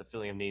progress, a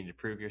feeling of needing to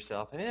prove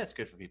yourself. And it's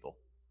good for people.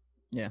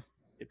 Yeah.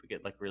 People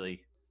get like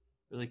really,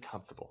 really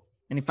comfortable.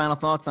 Any final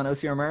thoughts on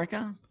OCR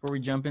America before we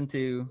jump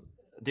into?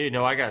 Dude,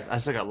 no, I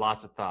still got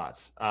lots of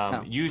thoughts.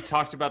 You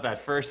talked about that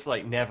first,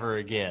 like, never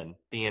again,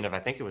 the end of, I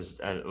think it was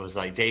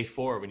like day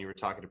 4 when you were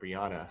talking to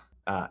Brianna.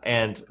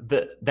 And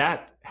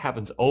that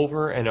happens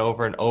over and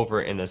over and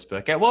over in this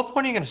book. At what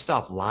point are you going to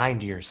stop lying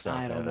to yourself?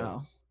 I don't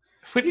know.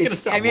 When are you going to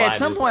stop lying? I mean, at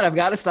some point I've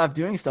got to stop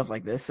doing stuff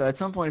like this. So at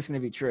some point it's going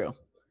to be true.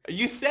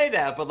 You say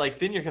that, but like,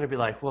 then you're going to be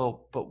like,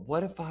 well, but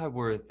what if I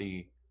were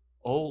the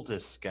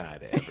oldest guy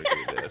to ever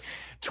do this?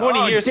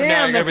 20 years from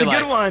now, you're going to be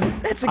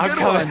like, that's a good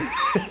one.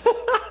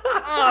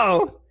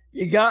 Oh,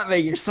 you got me.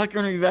 You're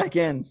sucking me back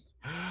in.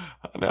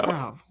 No.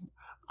 Wow.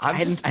 I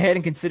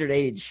hadn't considered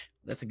age.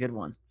 That's a good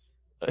one.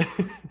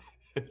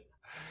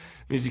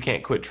 Means you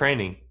can't quit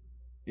training.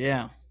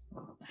 Yeah.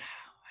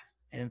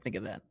 I didn't think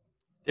of that.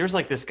 There's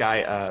like this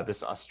guy,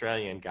 this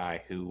Australian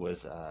guy who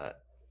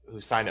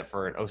signed up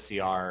for an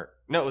OCR.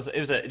 No, it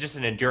was just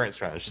an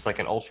endurance run. It's just like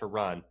an ultra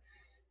run.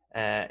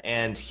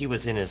 And he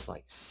was in his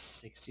like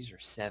 60s or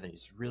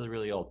 70s, really,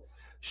 really old.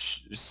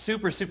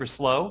 Super, super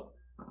slow,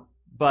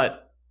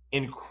 but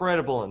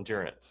incredible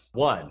endurance.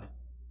 Won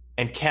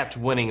and kept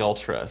winning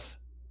ultras.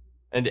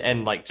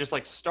 And like just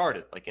like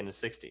started like in the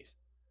 60s.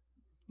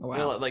 Wow. You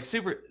know, like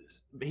super,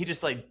 he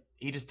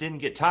just didn't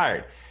get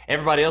tired.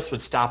 Everybody else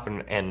would stop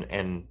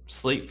and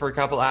sleep for a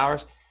couple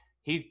hours.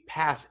 He'd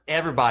pass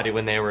everybody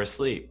when they were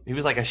asleep. He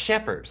was like a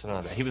shepherd, something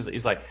like that.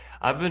 He's like,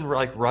 I've been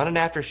like running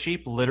after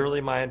sheep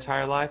literally my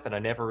entire life, and I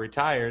never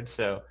retired.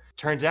 So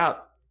turns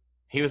out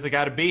he was the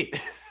guy to beat.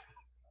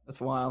 That's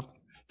wild.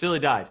 Till he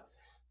died.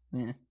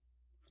 Yeah.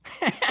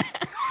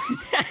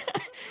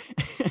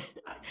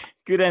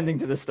 Good ending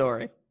to the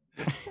story.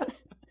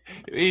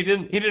 He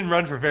didn't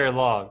run for very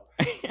long.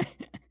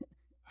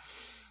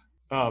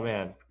 Oh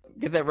man.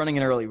 Get that running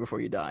in early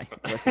before you die.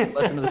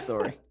 Listen to the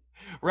story.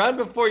 Run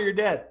before you're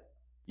dead.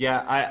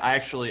 Yeah, I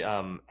actually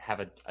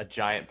have a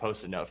giant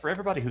Post-it note. For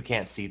everybody who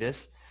can't see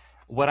this,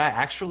 what I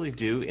actually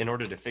do in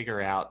order to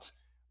figure out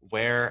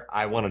where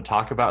I want to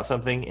talk about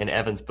something in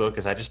Evan's book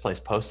is I just place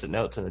Post-it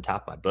notes in the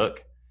top of my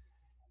book.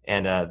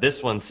 And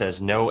this one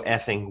says, no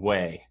effing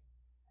way.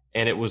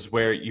 And it was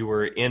where you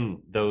were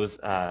in those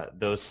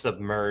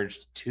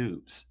submerged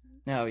tubes.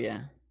 Oh, yeah.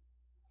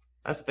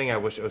 That's the thing I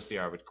wish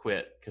OCR would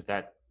quit, because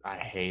that I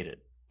hate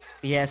it.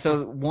 Yeah,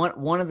 so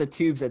one of the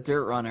tubes at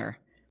Dirt Runner,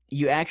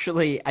 you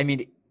actually, I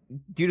mean,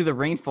 due to the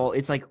rainfall,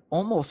 it's like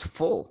almost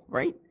full,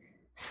 right?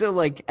 So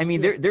like, I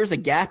mean, there's a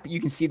gap. You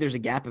can see there's a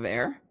gap of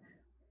air,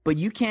 but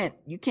you can't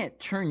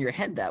turn your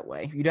head that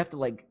way. You'd have to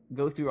like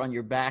go through on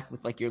your back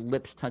with like your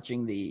lips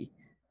touching the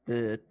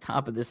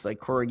top of this like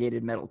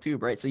corrugated metal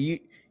tube, right? So you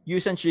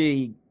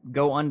essentially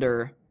go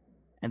under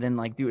and then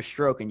like do a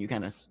stroke and you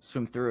kind of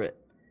swim through it.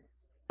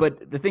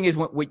 But the thing is,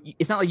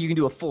 it's not like you can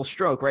do a full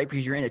stroke, right?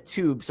 Because you're in a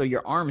tube, so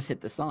your arms hit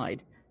the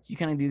side. So you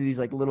kind of do these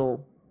like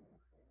little.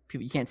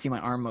 People, you can't see my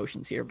arm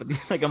motions here, but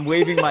like I'm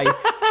waving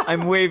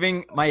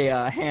my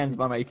hands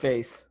by my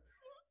face.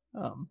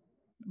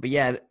 But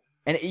yeah,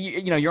 and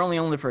you know you're only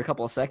on there for a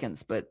couple of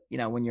seconds, but you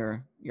know when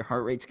your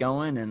heart rate's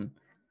going and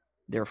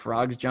there are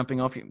frogs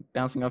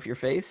bouncing off your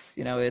face,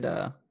 you know it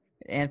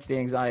amps the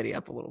anxiety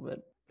up a little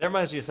bit. That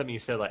reminds me of something you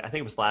said, like I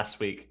think it was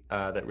last week,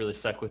 that really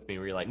stuck with me.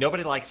 Where you're like,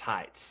 nobody likes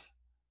heights.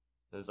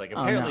 It's like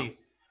apparently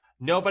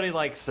nobody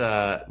likes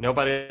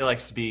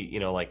to be,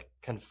 you know, like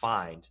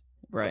confined.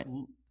 Right.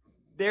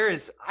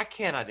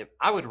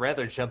 I would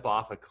rather jump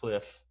off a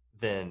cliff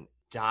than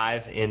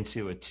dive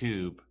into a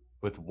tube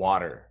with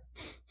water,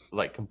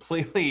 like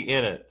completely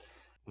in it.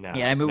 No,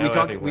 yeah, I mean,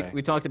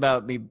 we talked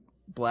about me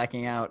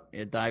blacking out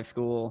at dive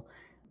school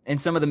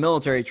and some of the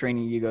military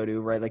training you go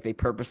to, right? Like they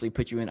purposely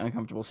put you in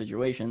uncomfortable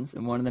situations.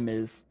 And one of them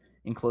is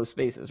in closed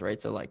spaces,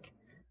 right? So like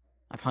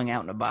I've hung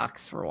out in a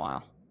box for a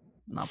while.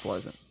 Not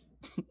pleasant.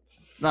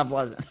 Not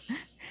pleasant.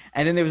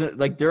 And then there was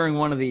like during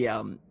one of the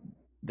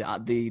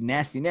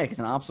Nasty Nick, it's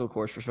an obstacle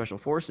course for special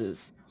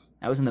forces.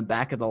 I was in the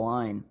back of the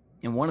line,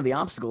 and one of the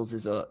obstacles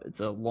is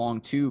it's a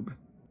long tube.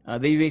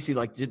 They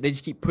basically they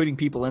just keep putting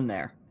people in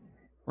there,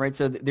 right?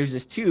 So there's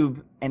this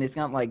tube, and it's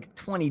got like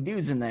 20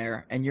 dudes in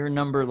there, and you're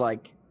number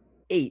like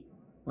 8,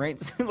 right?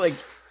 So like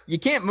you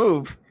can't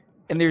move,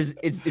 and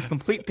it's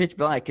complete pitch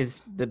black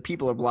because the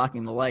people are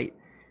blocking the light.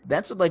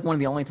 That's like one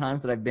of the only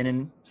times that I've been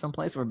in some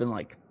place where I've been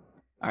like,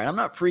 all right, I'm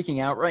not freaking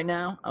out right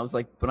now. I was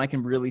like, but I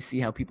can really see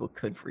how people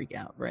could freak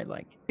out, right?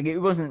 Like it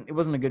wasn't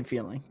a good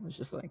feeling. It was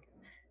just like,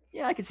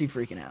 yeah, I could see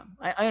freaking out.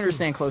 I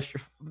understand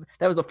claustrophobia.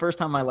 That was the first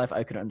time in my life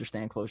I could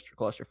understand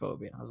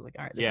claustrophobia. I was like,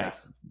 all right, this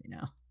makes sense to me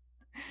now.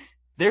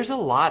 There's a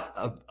lot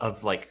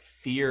of like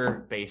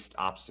fear-based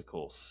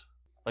obstacles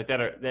like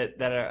that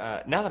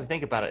are now that I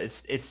think about it,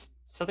 it's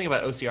something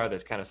about OCR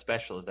that's kind of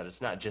special is that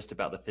it's not just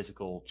about the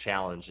physical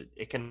challenge.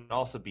 It can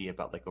also be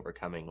about like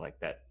overcoming like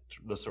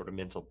those sort of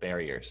mental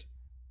barriers.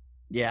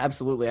 Yeah,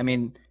 absolutely. I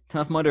mean,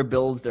 Tough Mudder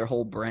builds their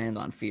whole brand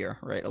on fear,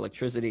 right?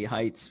 Electricity,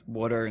 heights,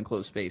 water, and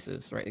closed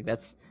spaces, right? Like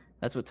that's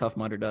what Tough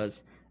Mudder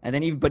does. And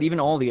then even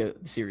all the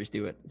series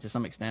do it to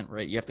some extent,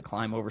 right? You have to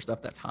climb over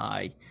stuff that's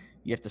high.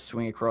 You have to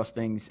swing across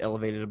things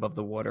elevated above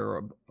the water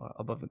or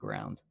above the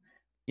ground.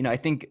 You know, I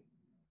think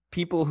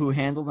people who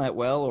handle that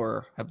well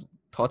or have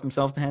taught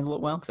themselves to handle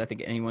it well, because I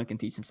think anyone can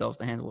teach themselves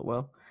to handle it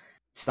well,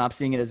 stop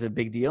seeing it as a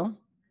big deal.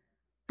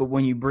 But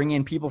when you bring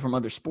in people from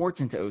other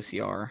sports into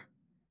OCR,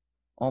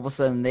 all of a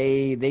sudden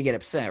they get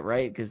upset,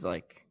 right? Because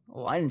like,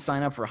 well, I didn't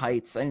sign up for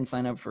heights. I didn't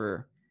sign up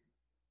for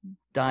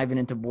diving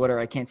into water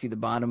I can't see the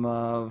bottom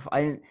of.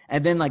 And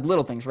then like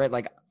little things, right?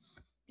 Like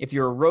if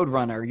you're a road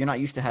runner, you're not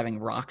used to having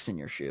rocks in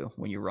your shoe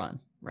when you run,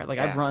 right? Like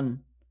yeah. I've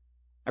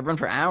run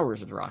for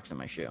hours with rocks in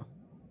my shoe.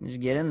 You just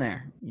get in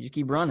there. You just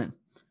keep running.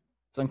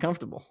 It's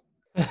uncomfortable.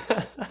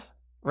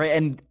 Right.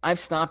 And I've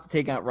stopped to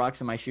take out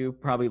rocks in my shoe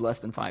probably less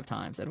than 5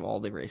 times out of all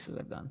the races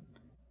I've done.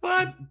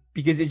 What?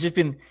 Because it's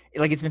been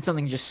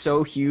something just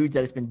so huge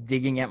that it's been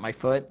digging at my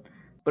foot.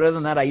 But other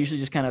than that, I usually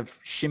just kind of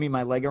shimmy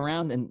my leg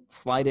around and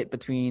slide it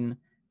between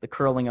the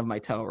curling of my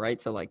toe,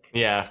 right? So like,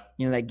 Yeah.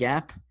 that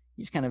gap,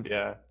 you just kind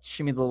of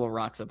shimmy the little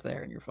rocks up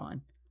there and you're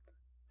fine.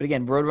 But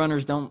again, road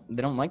runners don't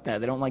like that.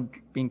 They don't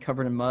like being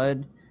covered in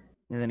mud.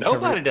 And then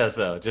Nobody does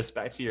though. Just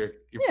back to your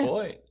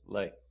point.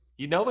 Like,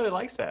 nobody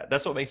likes that.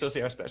 That's what makes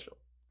OCR special.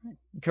 Right.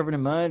 You're covered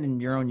in mud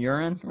and your own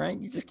urine, right?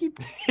 You just keep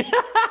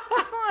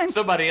fine.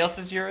 Somebody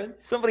else's urine?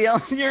 Somebody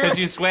else's urine. Because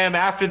you swam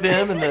after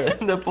them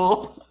in the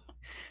pool.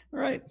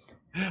 Right.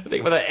 I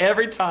think about that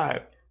every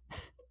time.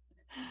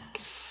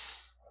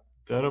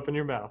 Don't open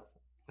your mouth.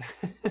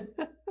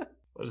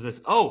 What is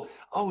this? Oh,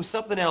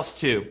 something else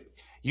too.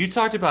 You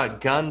talked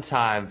about gun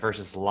time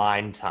versus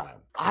line time.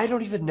 I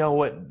don't even know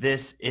what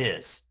this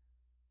is.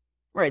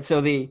 Right.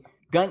 So the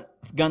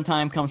gun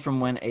time comes from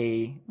when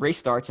a race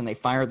starts and they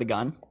fire the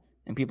gun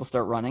and people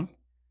start running.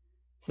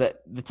 So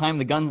that the time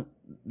the gun,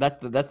 that's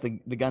the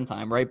gun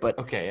time, right? But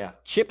okay, yeah.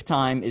 Chip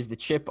time is the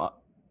chip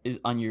is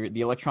on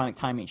the electronic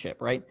timing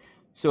chip, right?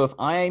 So if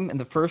I'm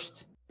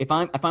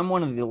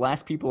one of the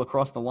last people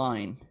across the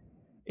line,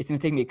 it's going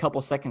to take me a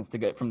couple seconds to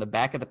get from the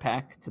back of the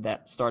pack to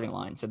that starting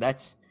line. So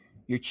that's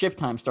your chip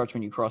time starts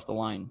when you cross the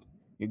line.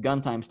 Your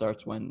gun time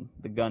starts when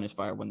the gun is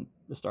fired, when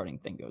the starting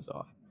thing goes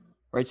off,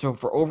 right? So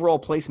for overall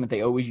placement,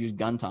 they always use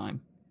gun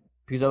time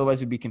because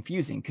otherwise it would be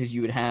confusing because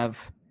you would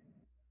have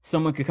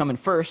someone could come in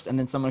first and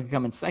then someone could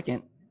come in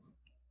second,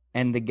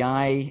 and the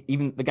guy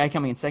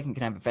coming in second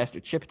can have a faster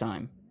chip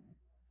time,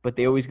 but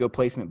they always go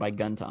placement by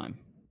gun time.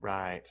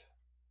 Right.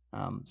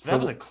 So that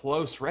was a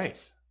close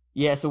race.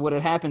 Yeah, so what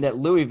had happened at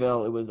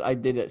Louisville, I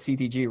did at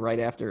CTG right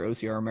after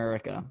OCR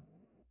America,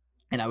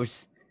 and I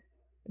was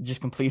just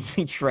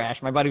completely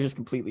trashed. My body was just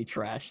completely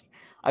trashed.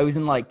 I was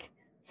in like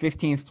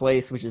 15th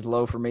place, which is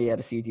low for me at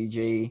a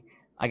CTG.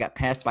 I got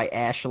passed by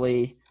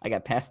Ashley. I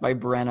got passed by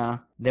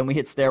Brenna. Then we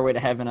hit Stairway to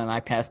Heaven, and I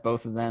passed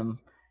both of them.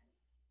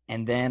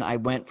 And then I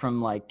went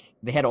from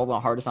they had all the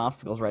hardest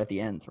obstacles right at the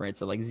end, right?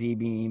 So like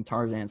Z-beam,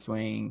 Tarzan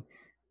swing,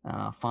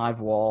 5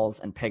 walls,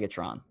 and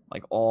Pegatron,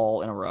 like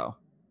all in a row.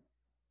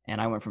 And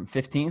I went from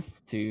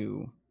 15th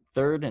to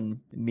 3rd, and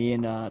me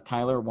and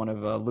Tyler, one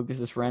of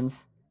Lucas's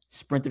friends,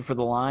 sprinted for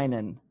the line.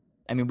 And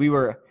I mean,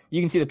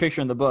 you can see the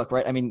picture in the book,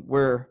 right? I mean,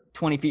 we're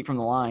 20 feet from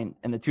the line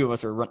and the two of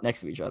us are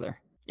next to each other.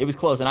 It was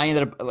close. And I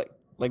ended up,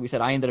 like we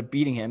said, I ended up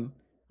beating him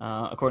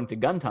according to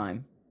gun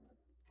time,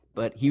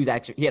 but he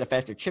had a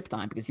faster chip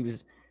time because he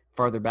was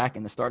farther back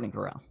in the starting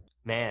corral.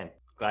 Man,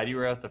 glad you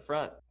were at the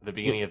front at the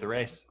beginning of the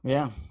race.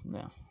 Yeah.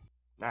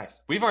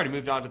 Nice. We've already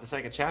moved on to the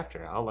second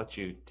chapter. I'll let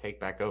you take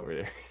back over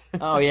there.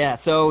 Oh, yeah.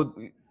 So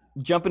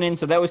jumping in,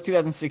 so that was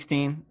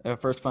 2016,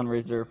 first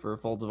fundraiser for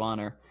Folds of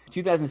Honor.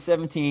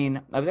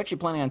 2017, I was actually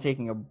planning on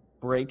taking a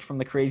break from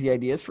the crazy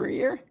ideas for a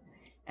year,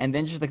 and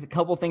then just like a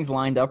couple things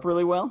lined up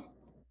really well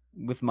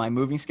with my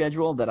moving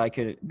schedule that I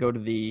could go to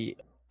the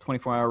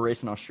 24-hour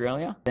race in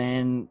Australia.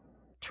 Then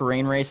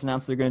Terrain Race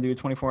announced they're going to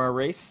do a 24-hour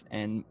race,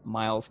 and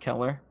Miles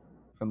Keller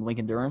from Link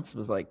Endurance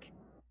was like,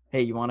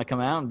 hey, you want to come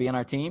out and be on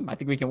our team? I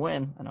think we can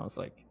win. And I was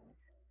like,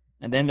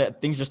 and then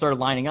things just started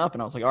lining up,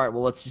 and I was like, all right,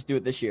 well, let's just do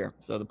it this year.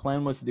 So the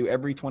plan was to do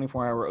every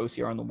 24-hour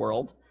OCR in the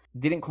world.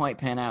 Didn't quite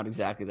pan out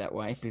exactly that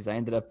way because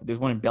there's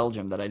one in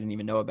Belgium that I didn't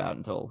even know about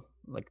until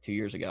like 2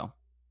 years ago.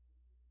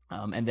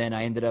 And then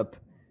I ended up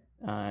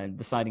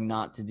deciding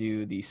not to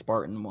do the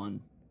Spartan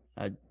one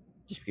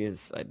just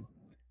because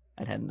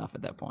I'd had enough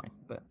at that point.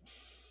 But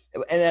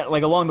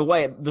like along the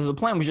way, the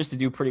plan was just to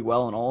do pretty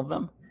well in all of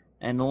them.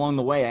 And along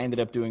the way, I ended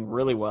up doing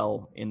really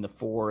well in the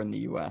 4 in the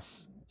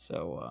U.S.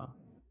 So,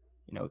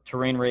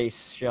 Terrain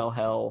Race, Shell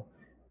Hell,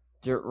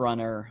 Dirt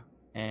Runner,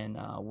 and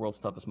World's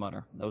Toughest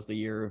Mudder. That was the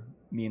year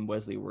me and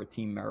Wesley were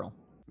Team Merrill.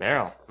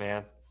 Merrill,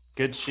 man.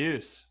 Good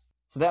shoes.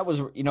 So that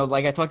was,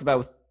 like I talked about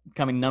with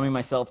numbing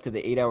myself to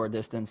the 8-hour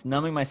distance,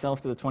 numbing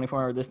myself to the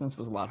 24-hour distance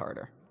was a lot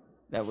harder.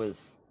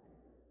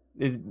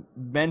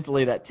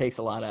 Mentally, that takes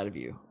a lot out of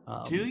you.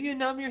 Do you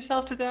numb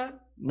yourself to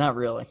that? Not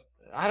really.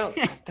 I don't,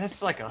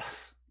 that's like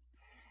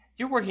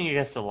you're working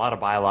against a lot of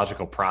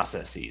biological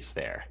processes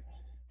there.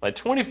 Like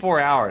 24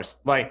 hours.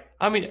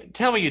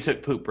 Tell me you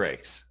took poop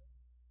breaks.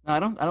 No, I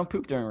don't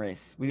poop during a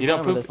race. You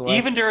don't poop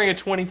even during a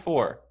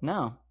 24?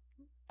 No.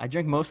 I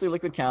drink mostly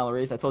liquid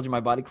calories. I told you my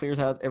body clears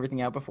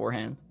everything out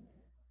beforehand.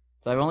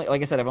 So I've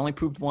only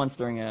pooped once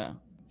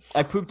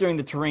I pooped during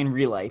the terrain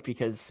relay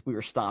because we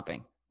were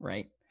stopping,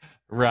 right?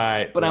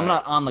 Right. But right. I'm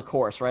not on the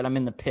course, right? I'm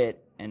in the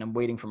pit and I'm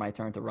waiting for my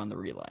turn to run the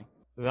relay.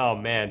 Oh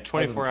man,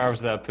 24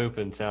 hours without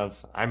pooping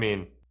sounds,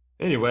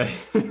 anyway,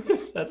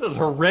 that sounds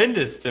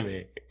horrendous to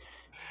me.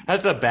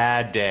 That's a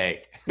bad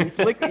day. It's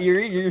liquid.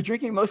 You're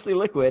drinking mostly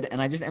liquid,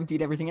 and I just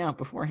emptied everything out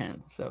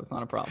beforehand, so it's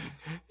not a problem.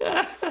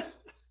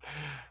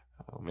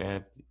 Oh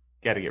man,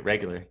 got to get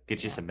regular.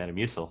 Get you some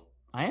Metamucil.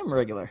 I am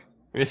regular.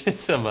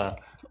 some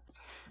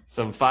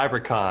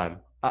Fibricon.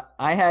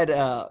 I had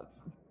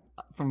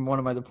from one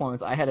of my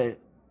deployments, I had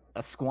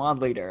a squad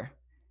leader.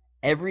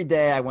 Every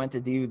day I went to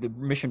do the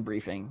mission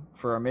briefing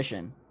for our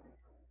mission,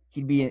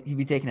 he'd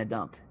be taking a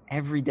dump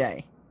every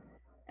day,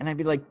 and I'd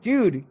be like,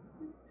 dude.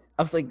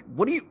 I was like,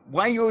 why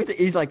are you always,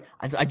 he's like,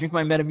 I drink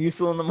my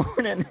Metamucil in the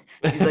morning.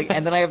 He's like,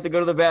 and then I have to go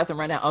to the bathroom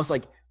right now. I was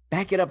like,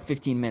 back it up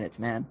 15 minutes,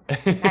 man.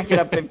 Back it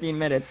up 15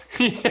 minutes.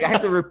 Yeah. Like, I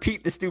have to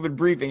repeat the stupid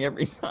briefing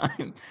every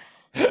time.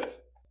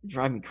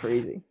 Drive me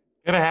crazy.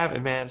 Gonna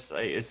happen, man.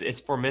 It's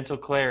for mental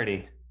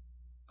clarity.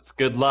 It's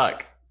good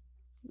luck.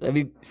 I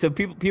mean, so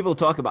people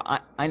talk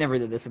about, I never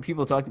did this, but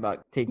people talked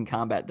about taking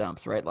combat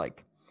dumps, right?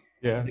 Like,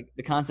 Yeah.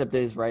 the concept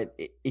is, right,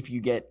 if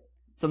you get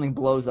something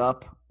blows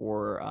up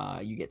or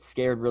you get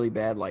scared really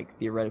bad, like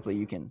theoretically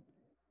you can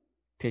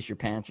piss your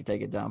pants or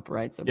take a dump,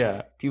 right? So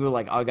Yeah. people are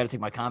like, oh, I got to take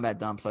my combat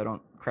dump so I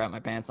don't crap my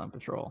pants on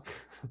patrol.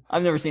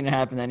 I've never seen it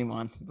happen to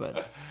anyone,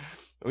 but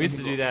We used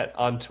to do that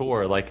on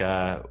tour, like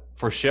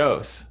for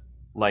shows.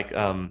 Like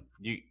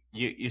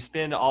you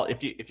spend all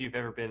if you've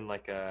ever been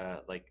like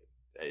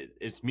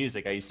it's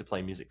music. I used to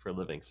play music for a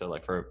living, so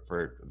like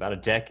for about a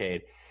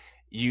decade,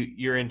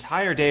 your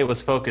entire day was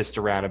focused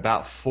around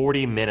about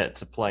 40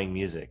 minutes of playing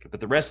music, but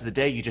the rest of the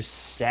day you just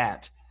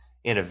sat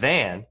in a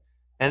van,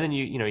 and then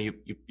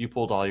you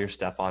pulled all your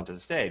stuff onto the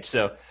stage.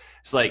 So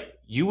it's like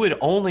you would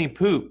only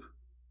poop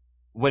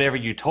whenever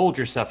you told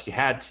yourself you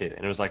had to,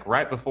 and it was like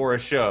right before a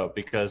show,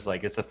 because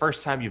like it's the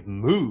first time you've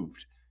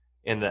moved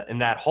in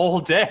that whole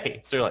day.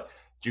 So you're like,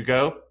 did you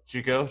go?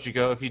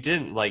 If you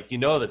didn't, like,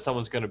 that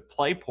someone's going to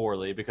play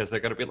poorly because they're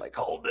going to be like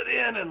holding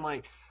it in and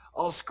like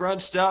all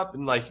scrunched up,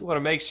 and like you want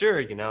to make sure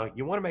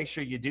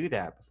you do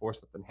that before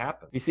something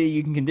happens. You see,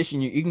 you can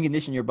condition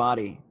your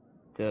body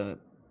to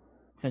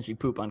essentially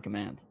poop on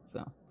command.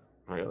 So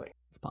Really,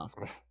 it's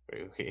possible.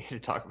 we need to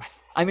talk about that.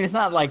 I mean, it's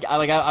not like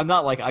I'm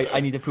not like I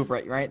need to poop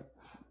right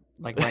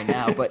like right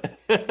now, but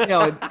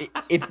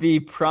if the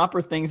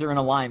proper things are in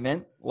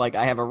alignment, like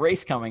I have a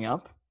race coming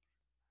up,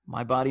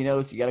 my body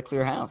knows you got to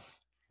clear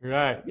house.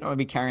 Right. You don't want to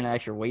be carrying an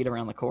extra weight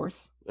around the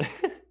course.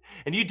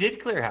 And you did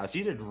clear house.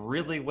 You did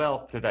really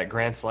well through that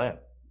Grand Slam.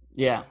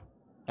 Yeah,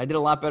 I did a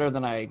lot better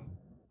than I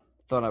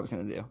thought I was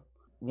going to do.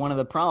 One of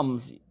the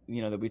problems,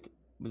 that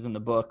was in the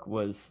book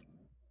was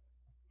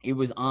it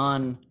was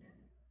on.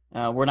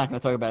 We're not going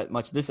to talk about it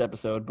much this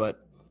episode,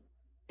 but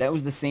that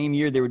was the same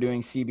year they were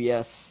doing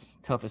CBS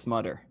Toughest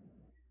Mudder.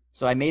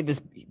 So I made this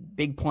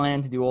big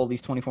plan to do all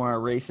these 24-hour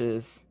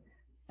races,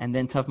 and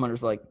then Tough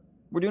Mudder's like,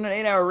 we're doing an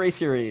 8-hour race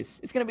series.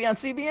 It's going to be on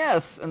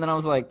CBS. And then I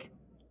was like,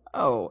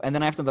 oh. And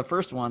then after the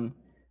first one,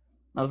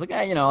 I was like,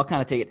 I'll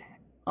kind of take it.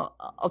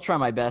 I'll try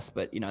my best,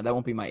 but, that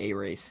won't be my A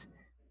race.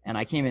 And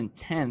I came in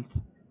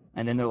 10th,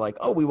 and then they're like,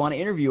 oh, we want to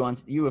interview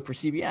you for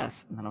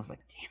CBS. And then I was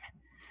like, damn it.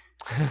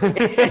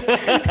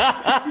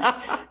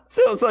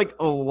 So I was like,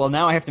 oh, well,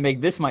 now I have to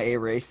make this my A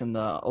race and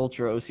the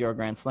Ultra-OCR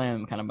Grand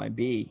Slam kind of my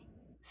B.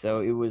 So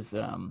it was,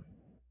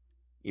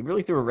 it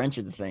really threw a wrench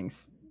into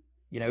things.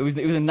 I was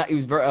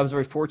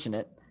very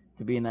fortunate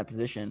to be in that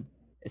position,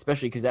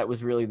 especially because that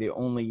was really the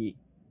only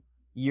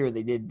year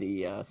they did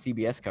the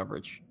CBS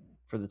coverage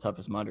for the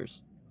Toughest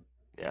Mudders.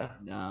 Yeah.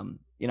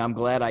 I'm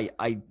glad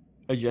I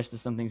adjusted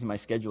some things in my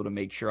schedule to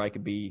make sure I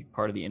could be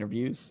part of the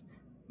interviews.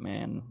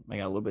 Man, I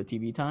got a little bit of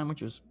TV time,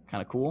 which was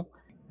kind of cool.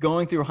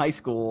 Going through high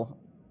school,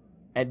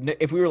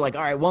 if we were like,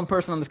 all right, one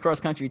person on this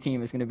cross-country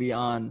team is going to be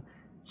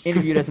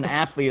interviewed as an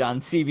athlete on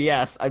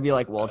CBS, I'd be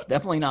like, well, it's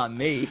definitely not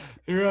me.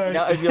 Right.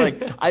 I'd be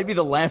like, I'd be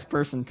the last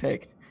person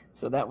picked.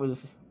 So that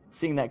was,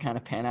 seeing that kind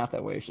of pan out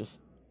that way is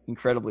just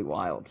incredibly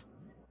wild.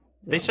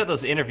 So, they showed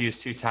those interviews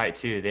too tight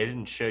too. They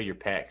didn't show your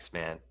pecs,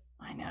 man.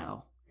 I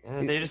know.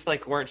 They just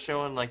like weren't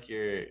showing like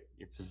your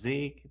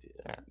physique.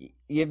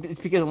 Yeah, it's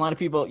because a lot of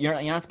people,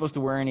 you're not supposed to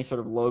wear any sort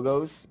of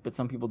logos, but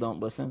some people don't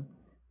listen.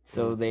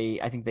 So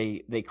I think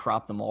they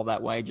crop them all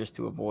that way just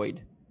to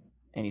avoid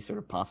any sort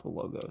of possible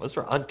logos. Those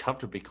were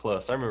uncomfortably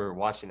close. I remember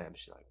watching that and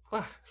she's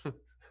like, wow.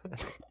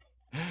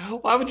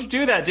 Why would you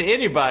do that to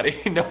anybody?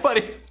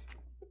 Nobody.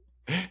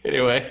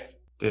 Anyway,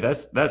 dude,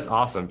 that's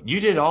awesome. You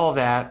did all of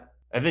that,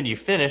 and then you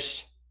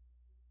finished,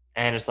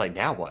 and it's like,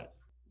 now what?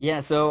 Yeah,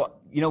 so,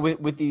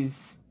 with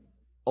these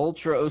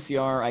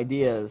Ultra-OCR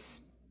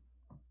ideas,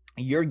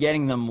 you're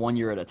getting them 1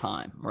 year at a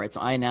time, right?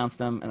 So I announce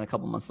them, and a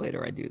couple months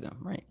later I do them,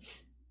 right?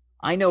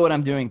 I know what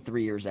I'm doing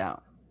 3 years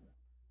out.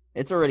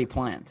 It's already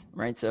planned,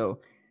 right? So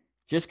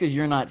just because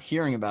you're not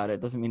hearing about it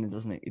doesn't mean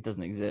it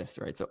doesn't exist,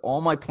 right? So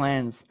all my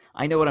plans,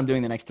 I know what I'm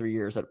doing the next 3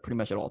 years at pretty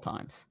much at all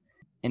times.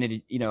 And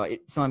it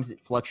sometimes it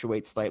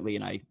fluctuates slightly,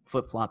 and I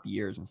flip-flop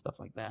years and stuff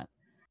like that.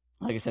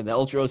 Like I said, the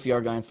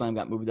Ultra-OCR Grand Slam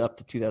got moved up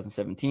to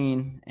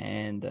 2017,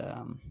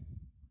 and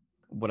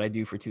what I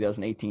do for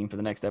 2018 for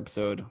the next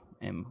episode,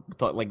 and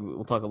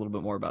we'll talk a little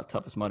bit more about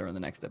Toughest Mudder in the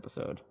next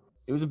episode.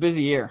 It was a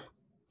busy year.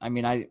 I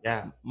mean,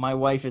 my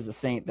wife is a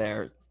saint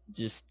there,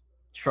 just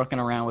trucking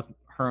around with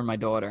her and my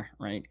daughter,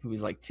 right, who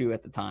was like 2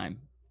 at the time,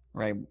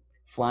 right,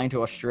 flying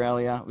to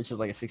Australia, which is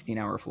like a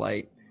 16-hour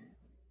flight,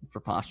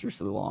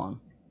 preposterously long.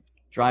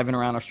 Driving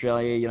around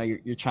Australia,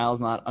 your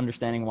child's not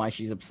understanding why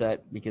she's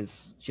upset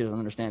because she doesn't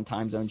understand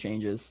time zone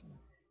changes.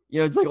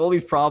 It's like all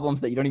these problems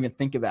that you don't even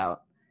think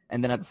about.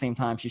 And then at the same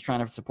time, she's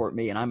trying to support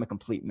me, and I'm a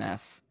complete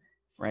mess,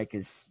 right?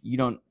 Because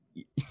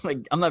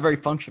I'm not very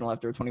functional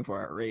after a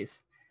 24-hour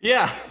race.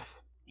 Yeah.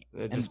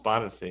 The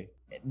despondency.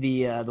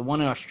 The one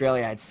in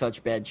Australia, I had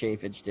such bad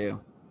chafage too.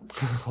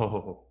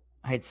 Oh.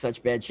 I had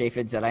such bad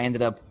chafage that I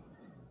ended up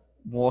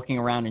walking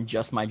around in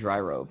just my dry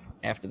robe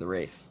after the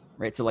race,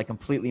 right? So like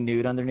completely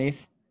nude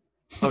underneath.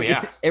 Oh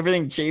yeah.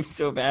 Everything chafed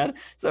so bad.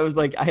 So I was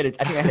like, I think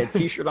I had a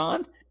t-shirt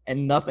on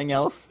and nothing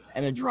else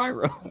and a dry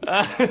robe.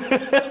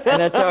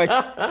 And that's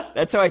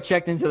how I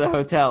checked into the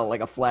hotel,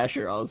 like a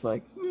flasher. I was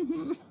like,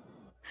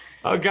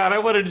 Oh God, I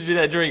wanted to do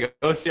that during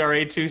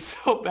OCR A2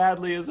 so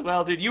badly as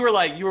well, dude. You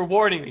were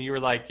warning me. You were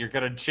like, you're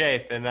gonna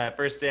chafe. And that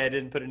first day, I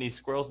didn't put any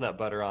squirrel's nut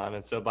butter on,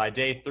 and so by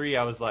day 3,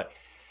 I was like,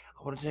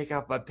 I want to take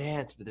off my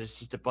pants, but there's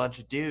just a bunch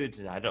of dudes,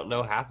 and I don't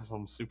know half of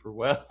them super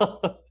well.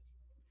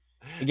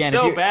 again,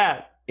 so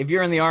bad. If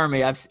you're in the Army,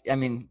 there's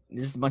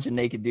just a bunch of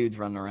naked dudes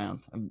running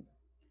around.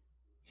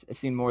 I've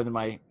seen more than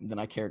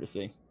I care to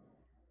see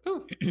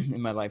in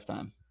my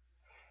lifetime.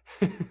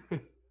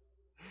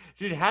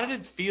 Dude, how did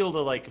it feel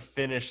to like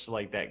finish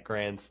like that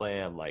Grand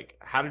Slam? Like,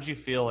 how did you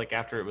feel like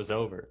after it was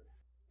over?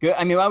 Good.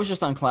 I mean, I was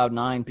just on cloud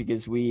 9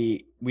 because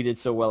we did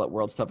so well at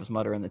World's Toughest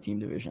Mudder in the team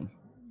division,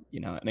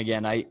 And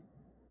again,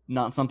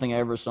 not something I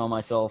ever saw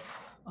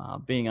myself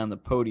being on the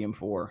podium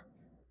for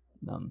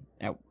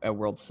at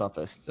World's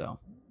Toughest. So,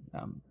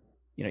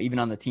 even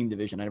on the team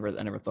division, I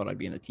never thought I'd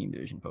be in the team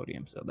division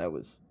podium. So that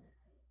was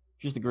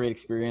just a great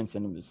experience,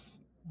 and it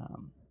was I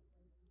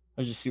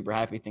was just super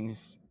happy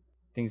things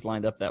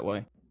lined up that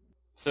way.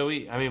 So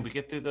we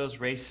get through those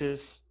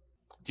races.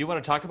 Do you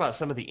want to talk about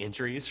some of the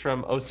injuries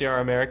from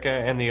OCR America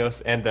and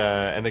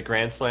the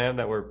Grand Slam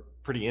that were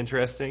pretty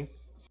interesting?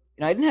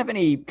 I didn't have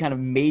any kind of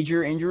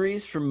major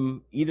injuries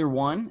from either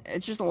one.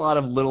 It's just a lot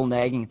of little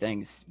nagging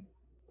things.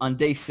 On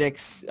day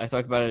 6, I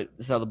talked about it.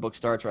 This is how the book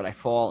starts, right? I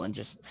fall and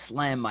just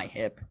slam my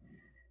hip.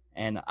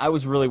 And I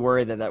was really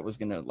worried that was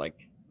going to,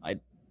 I'd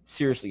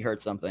seriously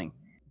hurt something.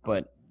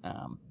 But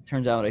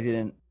turns out I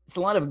didn't. It's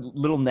a lot of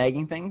little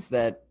nagging things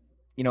that,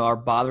 are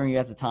bothering you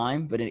at the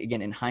time. But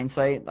again, in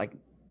hindsight,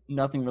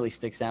 nothing really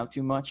sticks out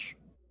too much.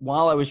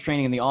 While I was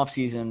training in the off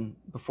season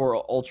before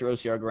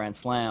Ultra-OCR Grand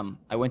Slam,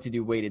 I went to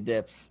do weighted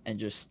dips and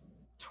just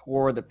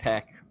tore the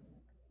pec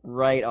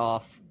right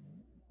off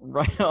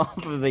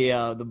of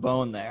the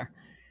bone there.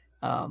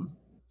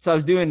 So I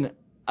was doing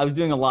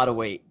a lot of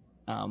weight,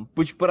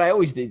 but I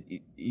always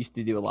used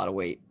to do a lot of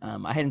weight.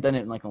 I hadn't done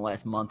it in the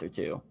last month or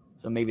 2,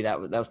 so maybe that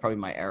was probably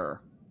my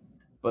error.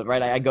 But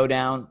right, I go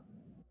down,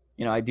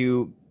 I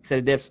do set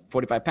of dips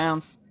 45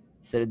 pounds,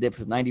 set of dips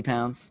with 90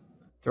 pounds,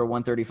 throw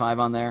 135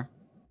 on there,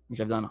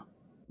 which I've done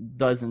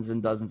dozens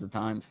and dozens of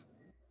times.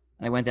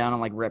 And I went down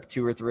on rep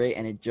 2 or 3,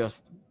 and it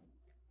just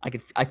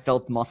I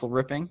felt muscle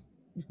ripping.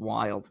 It was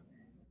wild.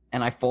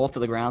 And I fall to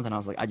the ground, and I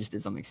was like, I just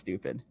did something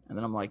stupid. And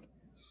then I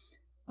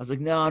was like,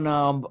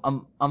 no,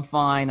 I'm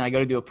fine. I go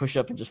to do a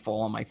push-up and just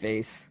fall on my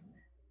face.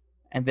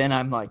 And then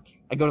I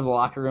go to the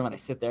locker room, and I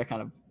sit there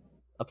kind of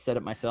upset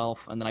at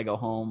myself. And then I go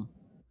home,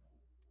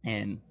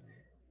 and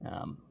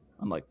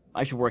I'm like,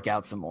 I should work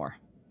out some more.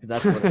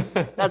 Because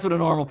that's what a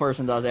normal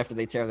person does after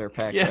they tear their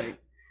pec, yeah. Right?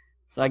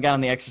 So I got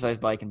on the exercise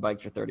bike and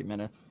biked for 30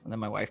 minutes. And then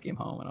my wife came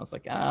home, and I was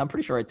like, I'm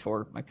pretty sure I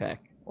tore my pec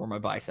or my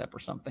bicep or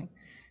something.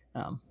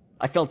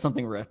 I felt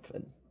something rip,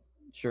 and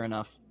sure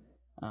enough,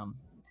 what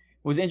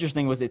was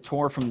interesting was it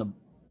tore from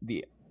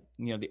the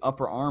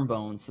upper arm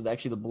bone, so that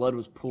actually the blood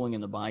was pooling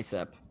in the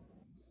bicep,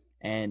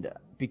 and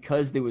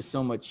because there was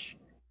so much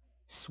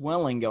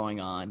swelling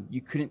going on,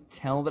 you couldn't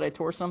tell that I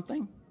tore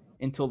something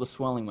until the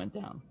swelling went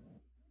down.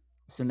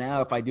 So now,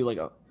 if I do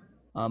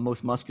a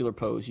most muscular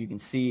pose, you can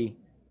see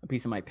a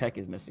piece of my pec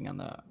is missing on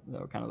the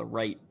kind of the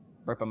right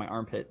by my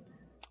armpit.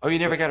 Oh, you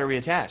never got it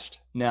reattached?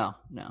 No.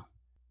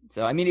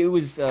 So, it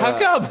was... How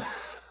come?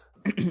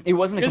 It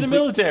wasn't a You're complete... the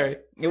military.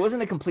 It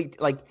wasn't a complete...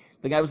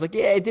 the guy was like,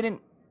 yeah, it didn't...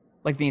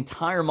 the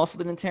entire muscle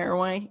didn't tear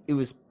away. It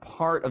was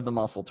part of the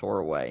muscle tore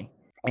away.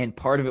 And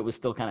part of it was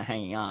still kind of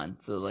hanging on.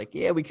 So,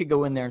 yeah, we could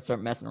go in there and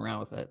start messing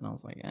around with it. And I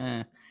was like,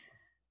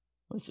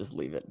 let's just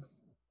leave it.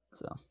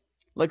 So,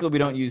 luckily we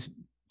don't use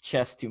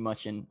chest too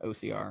much in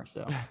OCR.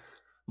 So,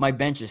 my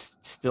bench is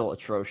still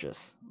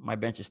atrocious. My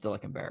bench is still,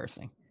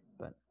 embarrassing.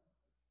 But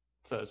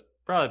so, it's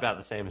probably about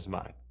the same as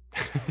mine.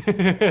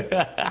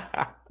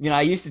 I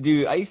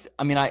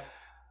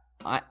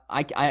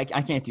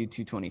can't do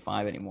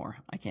 225 anymore.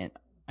 I can't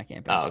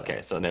bench okay,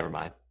 that. So never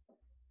mind.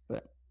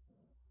 But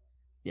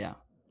yeah,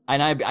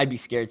 and I'd be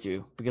scared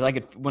too, because I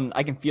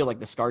can feel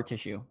the scar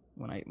tissue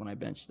when I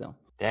bench still.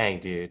 Dang,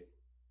 dude,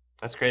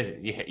 that's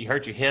crazy. You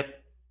hurt your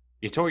hip,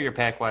 you tore your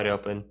pec wide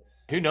open.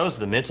 Who knows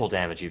the mental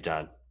damage you've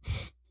done?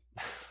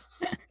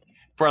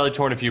 Probably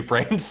torn a few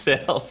brain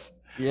cells.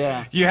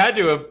 Yeah, you had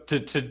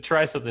to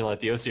try something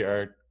like the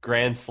OCR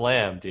Grand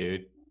Slam,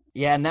 dude.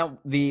 Yeah, and that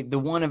the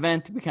one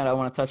event I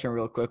want to touch on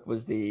real quick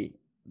was the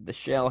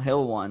Shale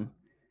Hill one.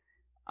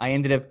 I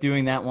ended up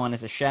doing that one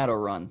as a shadow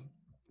run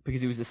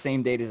because it was the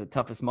same date as the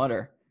Toughest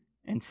Mudder,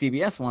 and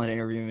CBS wanted to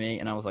interview me,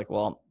 and I was like,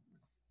 well, I'm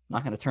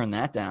not going to turn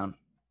that down.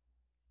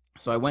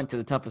 So I went to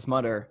the Toughest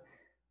Mudder,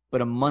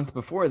 but a month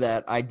before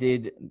that, I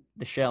did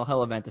the Shale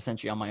Hill event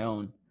essentially on my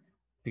own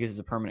because it's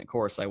a permanent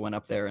course. I went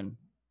up there, and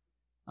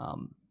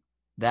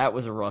that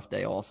was a rough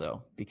day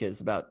also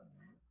because about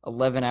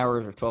 11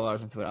 hours or 12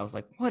 hours into it, I was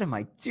like, what am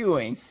I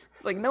doing?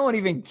 It's no one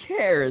even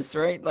cares,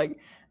 right?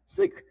 It's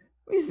like,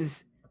 what is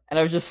this? And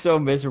I was just so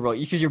miserable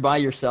because you're by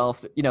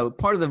yourself.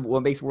 Part of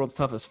what makes World's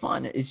Toughest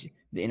fun is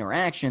the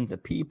interactions, the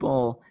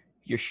people.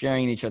 You're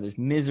sharing each other's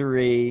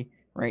misery,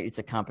 right? It's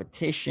a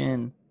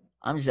competition.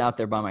 I'm just out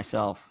there by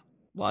myself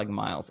logging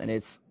miles, and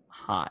it's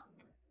hot.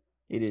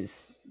 It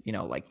is,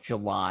 like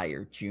July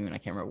or June. I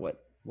can't remember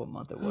what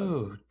month it was.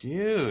 Oh,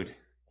 dude.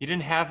 You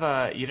didn't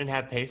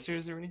have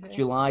Pacers or anything?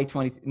 July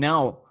 20th.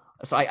 No.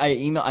 So I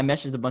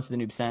messaged a bunch of the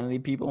Noob Sanity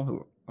people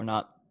who are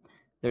not,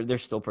 they're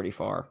still pretty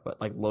far, but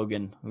like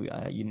Logan, who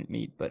you didn't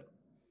meet, but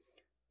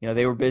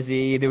they were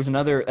busy. I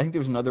think there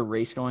was another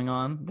race going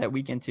on that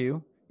weekend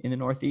too in the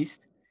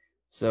Northeast.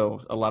 So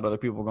a lot of other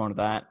people were going to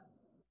that.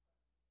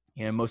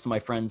 Most of my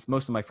friends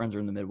are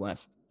in the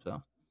Midwest,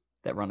 so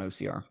that run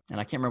OCR. And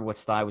I can't remember what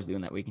Sty was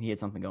doing that weekend. He had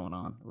something going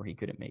on where he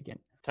couldn't make it.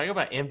 Talk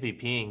about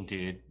MVPing,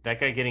 dude. That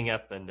guy getting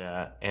up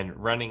and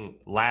running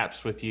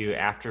laps with you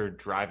after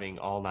driving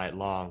all night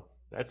long.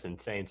 That's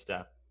insane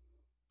stuff.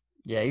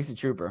 Yeah, he's a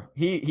trooper.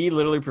 He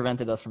literally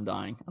prevented us from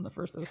dying on the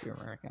first OCR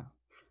America.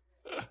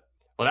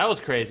 Well, that was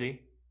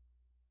crazy.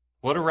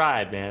 What a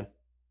ride, man.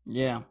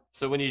 Yeah.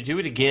 So when you do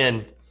it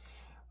again,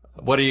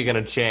 what are you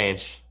gonna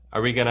change?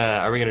 Are we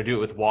gonna do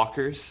it with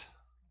walkers?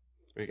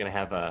 Are we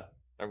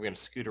gonna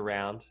scoot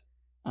around?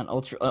 An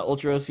Ultra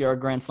OCR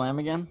Grand Slam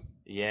again?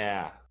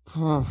 Yeah.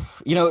 A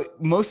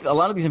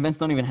lot of these events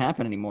don't even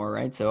happen anymore,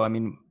 right? So I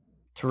mean,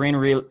 terrain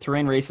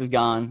race is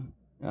gone.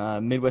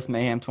 Midwest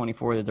Mayhem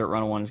 24, the Dirt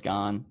Run 1 is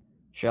gone.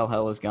 Shell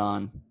Hell is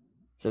gone.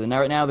 So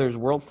right now there's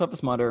World's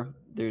Toughest Mudder.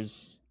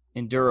 There's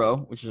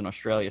Enduro, which is in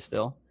Australia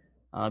still.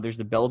 There's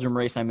the Belgium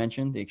race I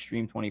mentioned, the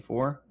Extreme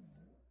 24.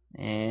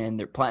 And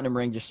their Platinum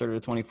Ring just started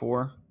at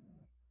 24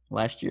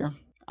 last year.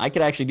 I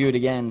could actually do it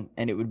again,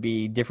 and it would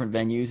be different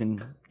venues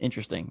and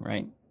interesting,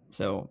 right?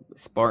 So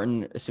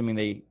Spartan,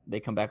 assuming they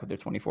come back with their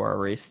 24-hour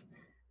race,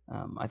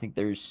 I think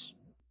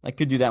I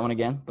could do that one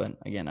again. But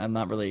again, I'm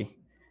not really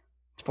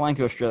 – flying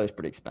to Australia is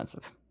pretty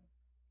expensive.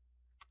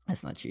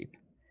 That's not cheap.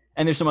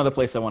 And there's some other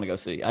place I want to go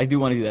see. I do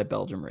want to do that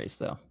Belgium race,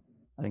 though.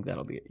 I think that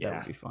would be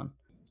fun.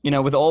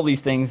 With all these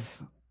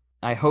things,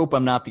 I hope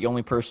I'm not the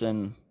only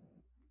person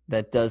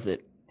that does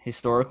it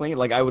historically.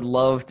 Like, I would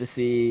love to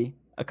see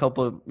a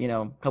couple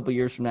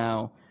years from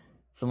now,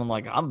 someone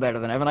like, I'm better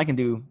than Evan. I can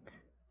do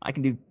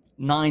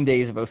 9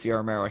 days of OCR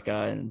America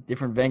and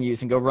different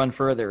venues and go run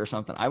further or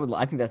something.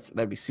 I think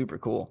that'd be super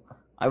cool.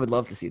 I would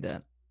love to see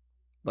that.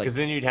 Because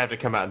then you'd have to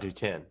come out and do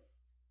 10.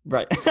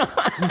 Right.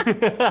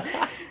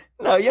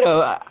 No,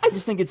 I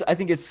just think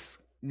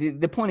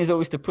the point is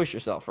always to push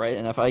yourself, right?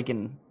 And if I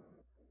can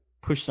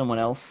push someone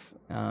else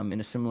in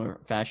a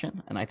similar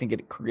fashion, and I think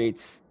it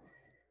creates,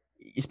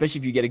 especially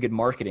if you get a good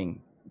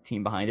marketing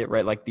team behind it,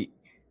 right? Like the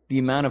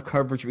amount of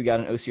coverage we got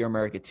in OCR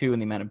America 2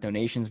 and the amount of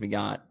donations we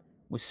got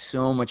was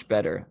so much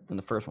better than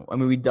the first one. I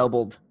mean, we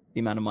doubled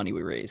the amount of money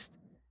we raised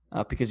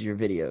because of your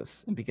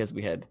videos and because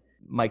we had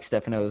Mike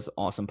Stefano's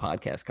awesome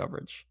podcast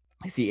coverage.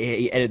 I see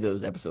he edited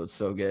those episodes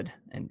so good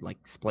and like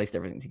spliced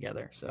everything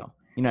together. So,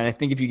 and I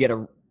think if you get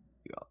a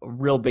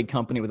real big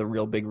company with a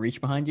real big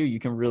reach behind you, you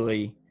can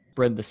really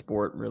spread the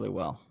sport really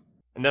well.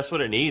 And that's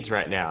what it needs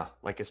right now.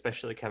 Like,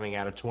 especially coming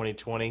out of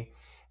 2020,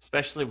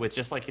 especially with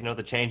just like,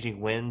 the changing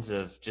winds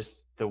of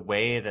just the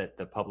way that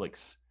the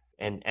public's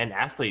and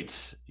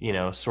athletes,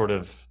 sort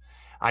of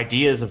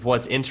ideas of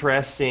what's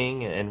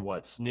interesting and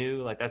what's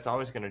new, like that's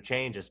always going to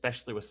change,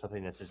 especially with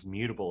something that's as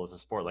mutable as a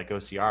sport like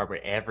OCR,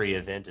 where every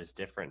event is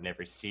different and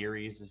every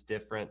series is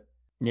different.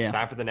 Yeah. It's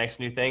time for the next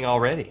new thing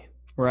already.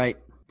 Right.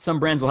 Some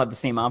brands will have the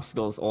same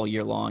obstacles all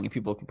year long, and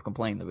people can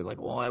complain. They'll be like,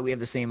 well, we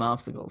have the same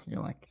obstacles. And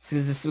you're like, this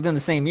is within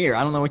the same year.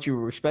 I don't know what you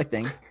were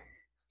expecting.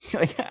 It's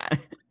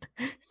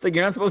like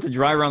you're not supposed to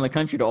drive around the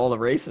country to all the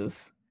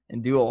races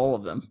and do all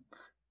of them,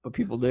 but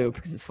people do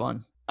because it's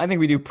fun. I think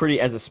we do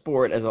as a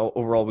sport,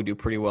 overall, we do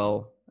pretty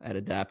well at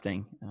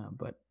adapting,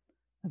 but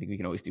I think we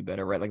can always do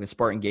better, right? Like the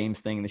Spartan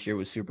Games thing this year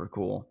was super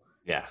cool.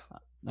 Yeah.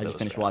 I just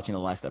finished watching the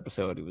last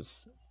episode. It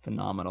was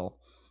phenomenal.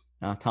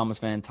 Thomas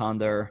Van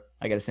Tonder,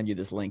 I got to send you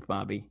this link,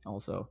 Bobby,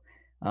 also.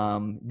 Did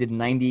a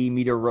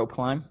 90-meter rope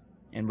climb,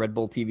 and Red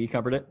Bull TV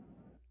covered it.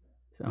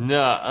 So,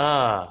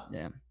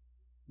 Yeah.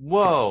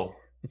 Whoa.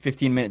 A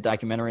 15-minute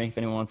documentary. If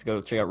anyone wants to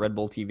go check out Red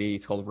Bull TV,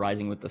 it's called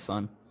Rising with the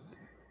Sun.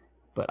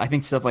 But I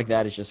think stuff like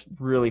that is just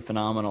really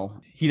phenomenal.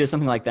 He does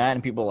something like that,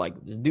 and people are like,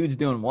 this dude's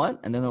doing what?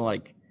 And then they're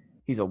like,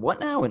 he's a what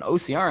now? An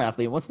OCR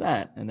athlete? What's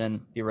that? And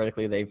then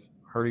theoretically, they've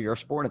heard of your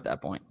sport at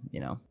that point,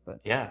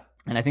 But yeah.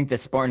 And I think the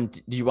Spartan.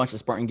 Did you watch the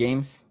Spartan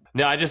Games?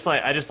 No, I just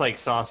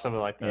saw some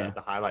of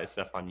the highlight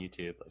stuff on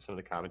YouTube, like some of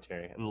the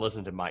commentary, and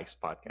listened to Mike's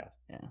podcast.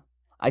 Yeah,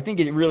 I think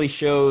it really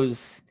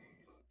shows.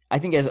 I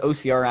think as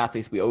OCR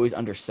athletes, we always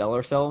undersell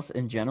ourselves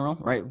in general,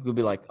 right? We'll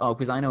be like, oh,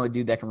 because I know a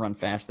dude that can run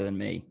faster than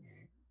me.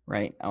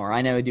 Right? Or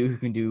I know a dude who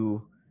can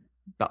do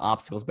the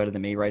obstacles better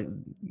than me, right?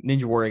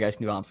 Ninja Warrior guys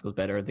can do obstacles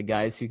better. The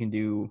guys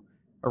who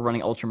are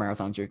running ultra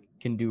marathons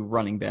can do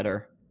running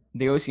better.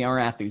 The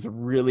OCR athlete is a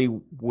really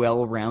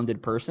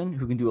well-rounded person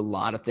who can do a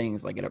lot of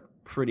things like at a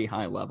pretty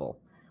high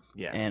level.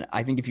 Yeah. And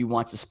I think if you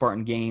watch the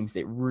Spartan Games,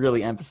 it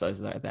really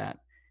emphasizes that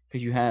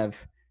because you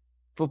have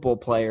football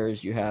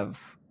players, you have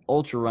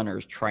ultra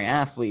runners,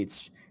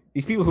 triathletes,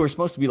 these people who are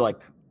supposed to be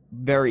like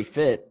very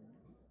fit,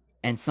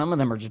 and some of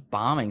them are just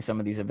bombing some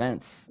of these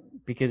events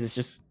because it's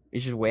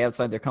just way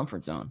outside their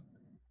comfort zone.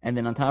 And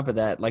then on top of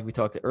that, like we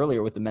talked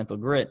earlier with the mental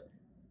grit,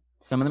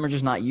 some of them are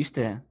just not used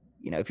to,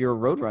 if you're a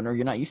road runner,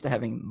 you're not used to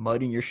having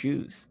mud in your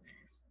shoes.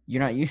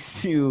 You're not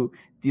used to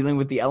dealing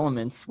with the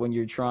elements when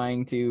you're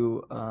trying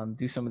to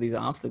do some of these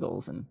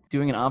obstacles. And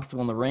doing an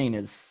obstacle in the rain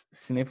is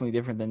significantly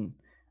different than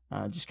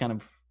just kind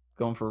of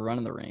going for a run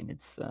in the rain.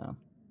 It's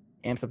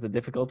amps up the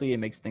difficulty. It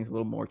makes things a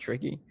little more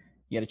tricky.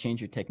 You got to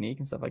change your technique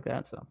and stuff like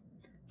that. So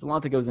there's a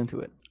lot that goes into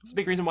it. It's a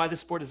big reason why this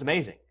sport is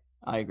amazing.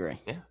 I agree.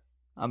 Yeah.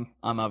 I'm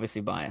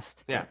obviously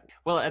biased. Yeah.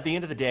 Well, at the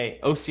end of the day,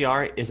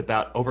 OCR is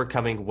about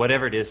overcoming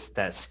whatever it is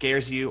that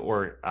scares you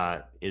or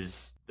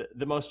is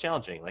the most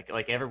challenging.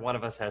 Like every one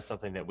of us has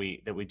something that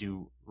we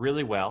do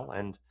really well,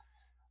 and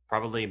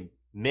probably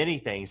many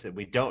things that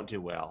we don't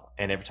do well.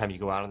 And every time you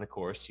go out on the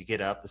course, you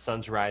get up, the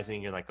sun's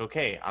rising, you're like,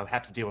 okay, I'll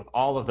have to deal with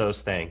all of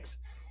those things,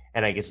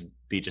 and I get to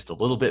be just a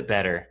little bit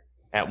better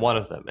at one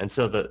of them. And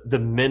so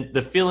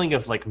the feeling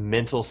of like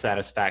mental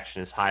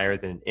satisfaction is higher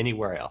than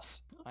anywhere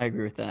else. I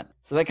agree with that.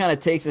 So that kind of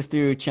takes us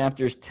through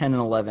chapters 10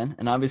 and 11.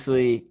 And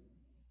obviously,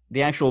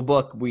 the actual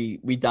book, we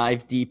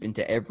dive deep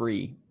into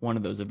every one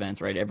of those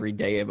events, right? Every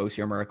day of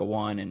OCR America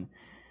 1 and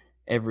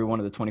every one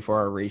of the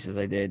 24-hour races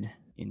I did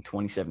in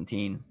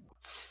 2017.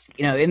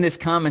 In this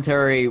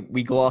commentary,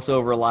 we gloss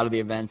over a lot of the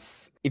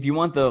events. If you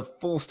want the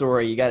full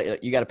story, you got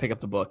to pick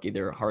up the book,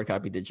 either hard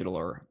copy, digital,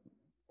 or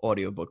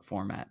audiobook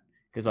format.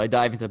 Because I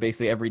dive into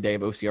basically every day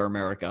of OCR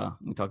America.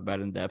 We talk about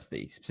it in depth,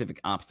 the specific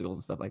obstacles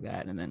and stuff like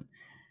that. And then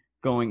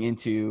going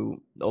into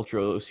the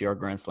Ultra-OCR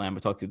Grand Slam, we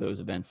talk through those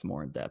events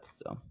more in depth.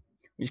 So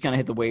we just kind of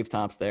hit the wave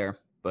tops there.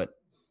 But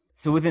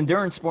so with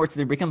endurance sports,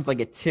 there becomes like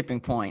a tipping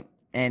point.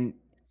 And,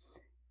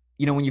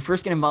 when you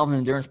first get involved in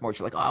endurance sports,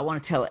 you're like, oh, I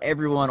want to tell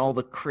everyone all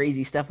the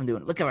crazy stuff I'm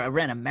doing. Look, I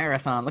ran a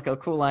marathon. Look how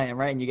cool I am,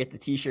 right? And you get the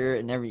T-shirt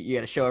and you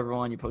got to show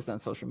everyone. You post it on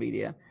social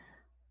media.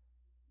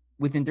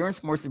 With endurance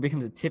sports, there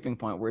becomes a tipping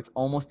point where it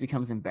almost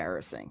becomes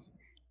embarrassing.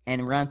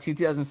 And around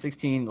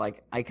 2016,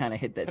 like, I kind of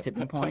hit that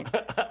tipping point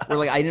where,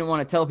 like, I didn't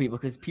want to tell people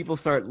because people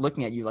start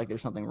looking at you like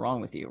there's something wrong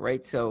with you,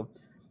 right? So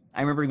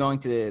I remember going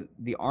to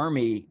the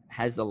Army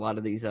has a lot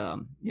of these,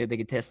 they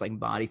could test, like,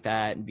 body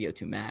fat and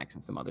VO2 max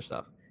and some other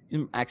stuff.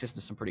 Access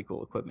to some pretty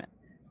cool equipment.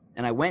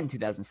 And I went in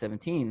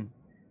 2017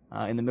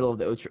 in the middle of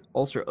the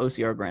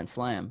Ultra-OCR Grand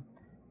Slam.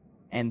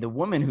 And the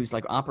woman who's,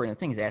 like, operating the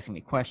thing is asking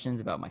me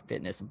questions about my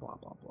fitness and blah,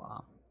 blah,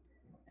 blah.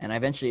 And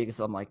eventually,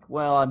 I'm like,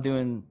 well, I'm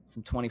doing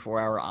some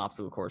 24-hour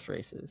obstacle course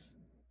races.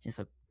 She's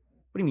like,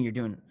 what do you mean you're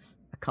doing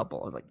a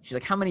couple? She's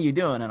like, how many are you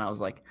doing? And I was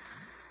like,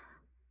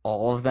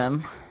 all of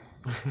them.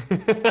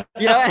 And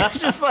it's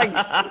just like,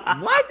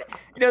 what?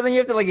 Then you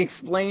have to, like,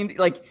 explain,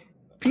 like,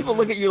 people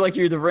look at you like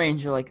you're the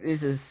range. You're like,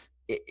 this is,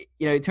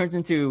 it turns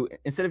into,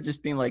 instead of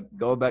just being like,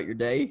 go about your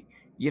day,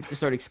 you have to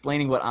start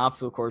explaining what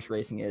obstacle course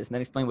racing is, and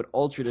then explain what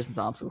ultra distance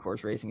obstacle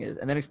course racing is,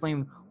 and then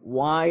explain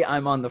why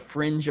I'm on the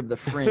fringe of the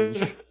fringe,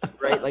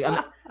 right? Like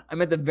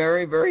I'm at the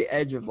very, very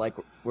edge of like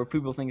where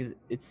people think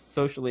it's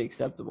socially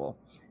acceptable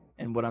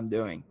and what I'm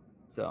doing.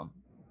 So,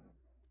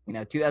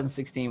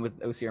 2016 with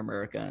OCR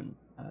America and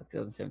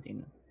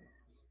 2017,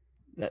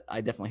 that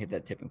I definitely hit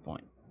that tipping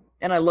point.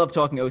 And I love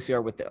talking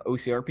OCR with the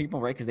OCR people,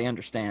 right? Because they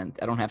understand.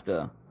 I don't have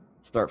to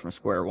start from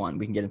square one.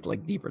 We can get into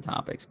like deeper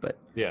topics, but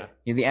yeah,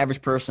 the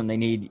average person,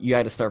 you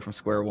got to start from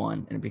square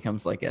one, and it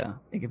becomes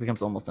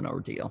almost an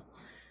ordeal.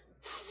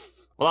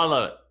 Well, I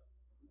love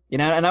it.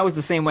 And I was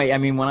the same way. I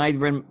mean, when I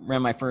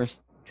ran my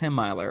first 10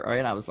 miler,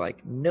 right? I was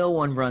like, no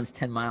one runs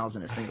 10 miles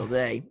in a single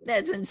day.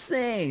 That's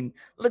insane.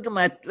 Look at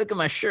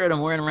my shirt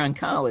I'm wearing around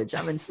college.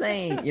 I'm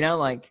insane.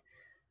 And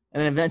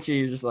then eventually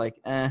you're just like,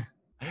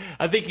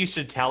 I think you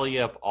should tally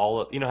up all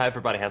of, how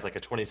everybody has like a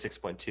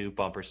 26.2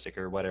 bumper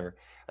sticker or whatever.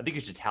 I think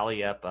you should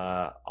tally up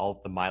all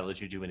of the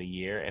mileage you do in a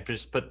year and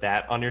just put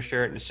that on your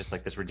shirt. And it's just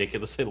like this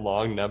ridiculously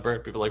long number.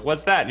 People are like,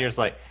 what's that? And you're just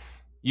like,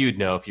 you'd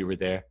know if you were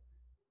there.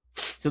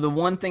 So the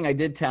one thing I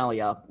did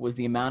tally up was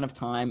the amount of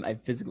time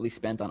I've physically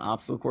spent on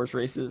obstacle course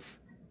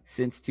races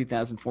since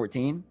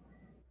 2014.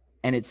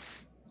 And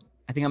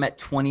I think I'm at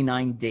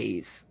 29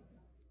 days.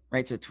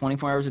 Right, so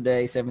 24 hours a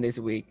day, 7 days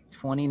a week,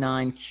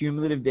 29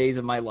 cumulative days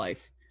of my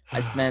life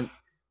I spent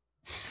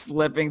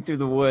slipping through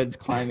the woods,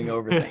 climbing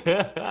over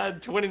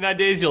things. 29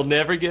 days you'll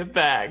never get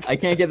back. I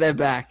can't get that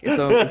back.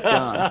 It's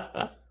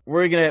gone.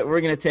 We're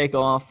gonna take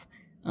off.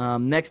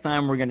 Next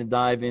time we're gonna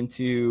dive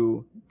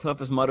into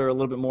Toughest Mudder a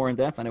little bit more in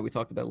depth. I know we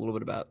talked about a little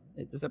bit about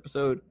it this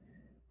episode,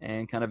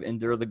 and kind of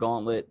Endure the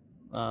Gauntlet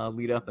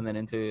lead up, and then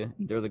into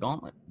Endure the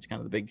Gauntlet, which is kind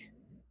of the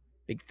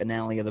big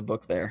finale of the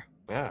book there.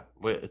 Yeah,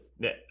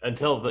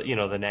 until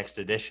the next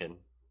edition.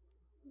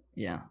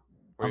 Yeah,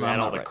 we're gonna add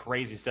all the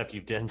crazy stuff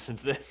you've done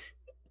since then.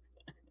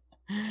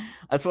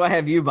 That's why I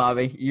have you,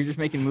 Bobby. You're just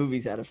making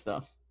movies out of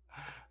stuff.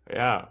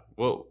 Yeah,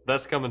 well,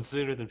 that's coming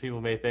sooner than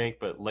people may think,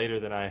 but later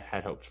than I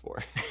had hoped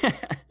for.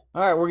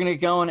 All right, we're gonna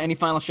get going. Any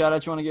final shout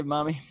outs you want to give,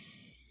 Bobby?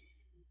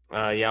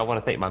 Yeah, I want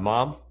to thank my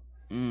mom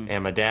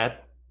and my dad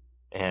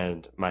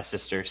and my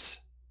sisters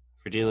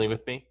for dealing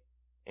with me,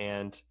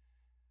 and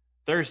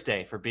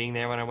Thursday for being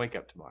there when I wake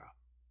up tomorrow.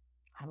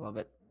 I love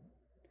it.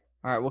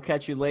 All right, we'll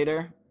catch you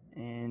later,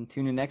 and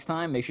tune in next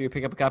time. Make sure you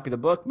pick up a copy of the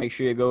book. Make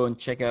sure you go and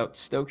check out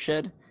Stoke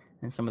Shed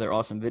and some of their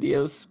awesome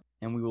videos,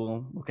 and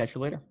we'll catch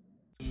you later.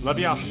 Love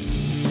y'all.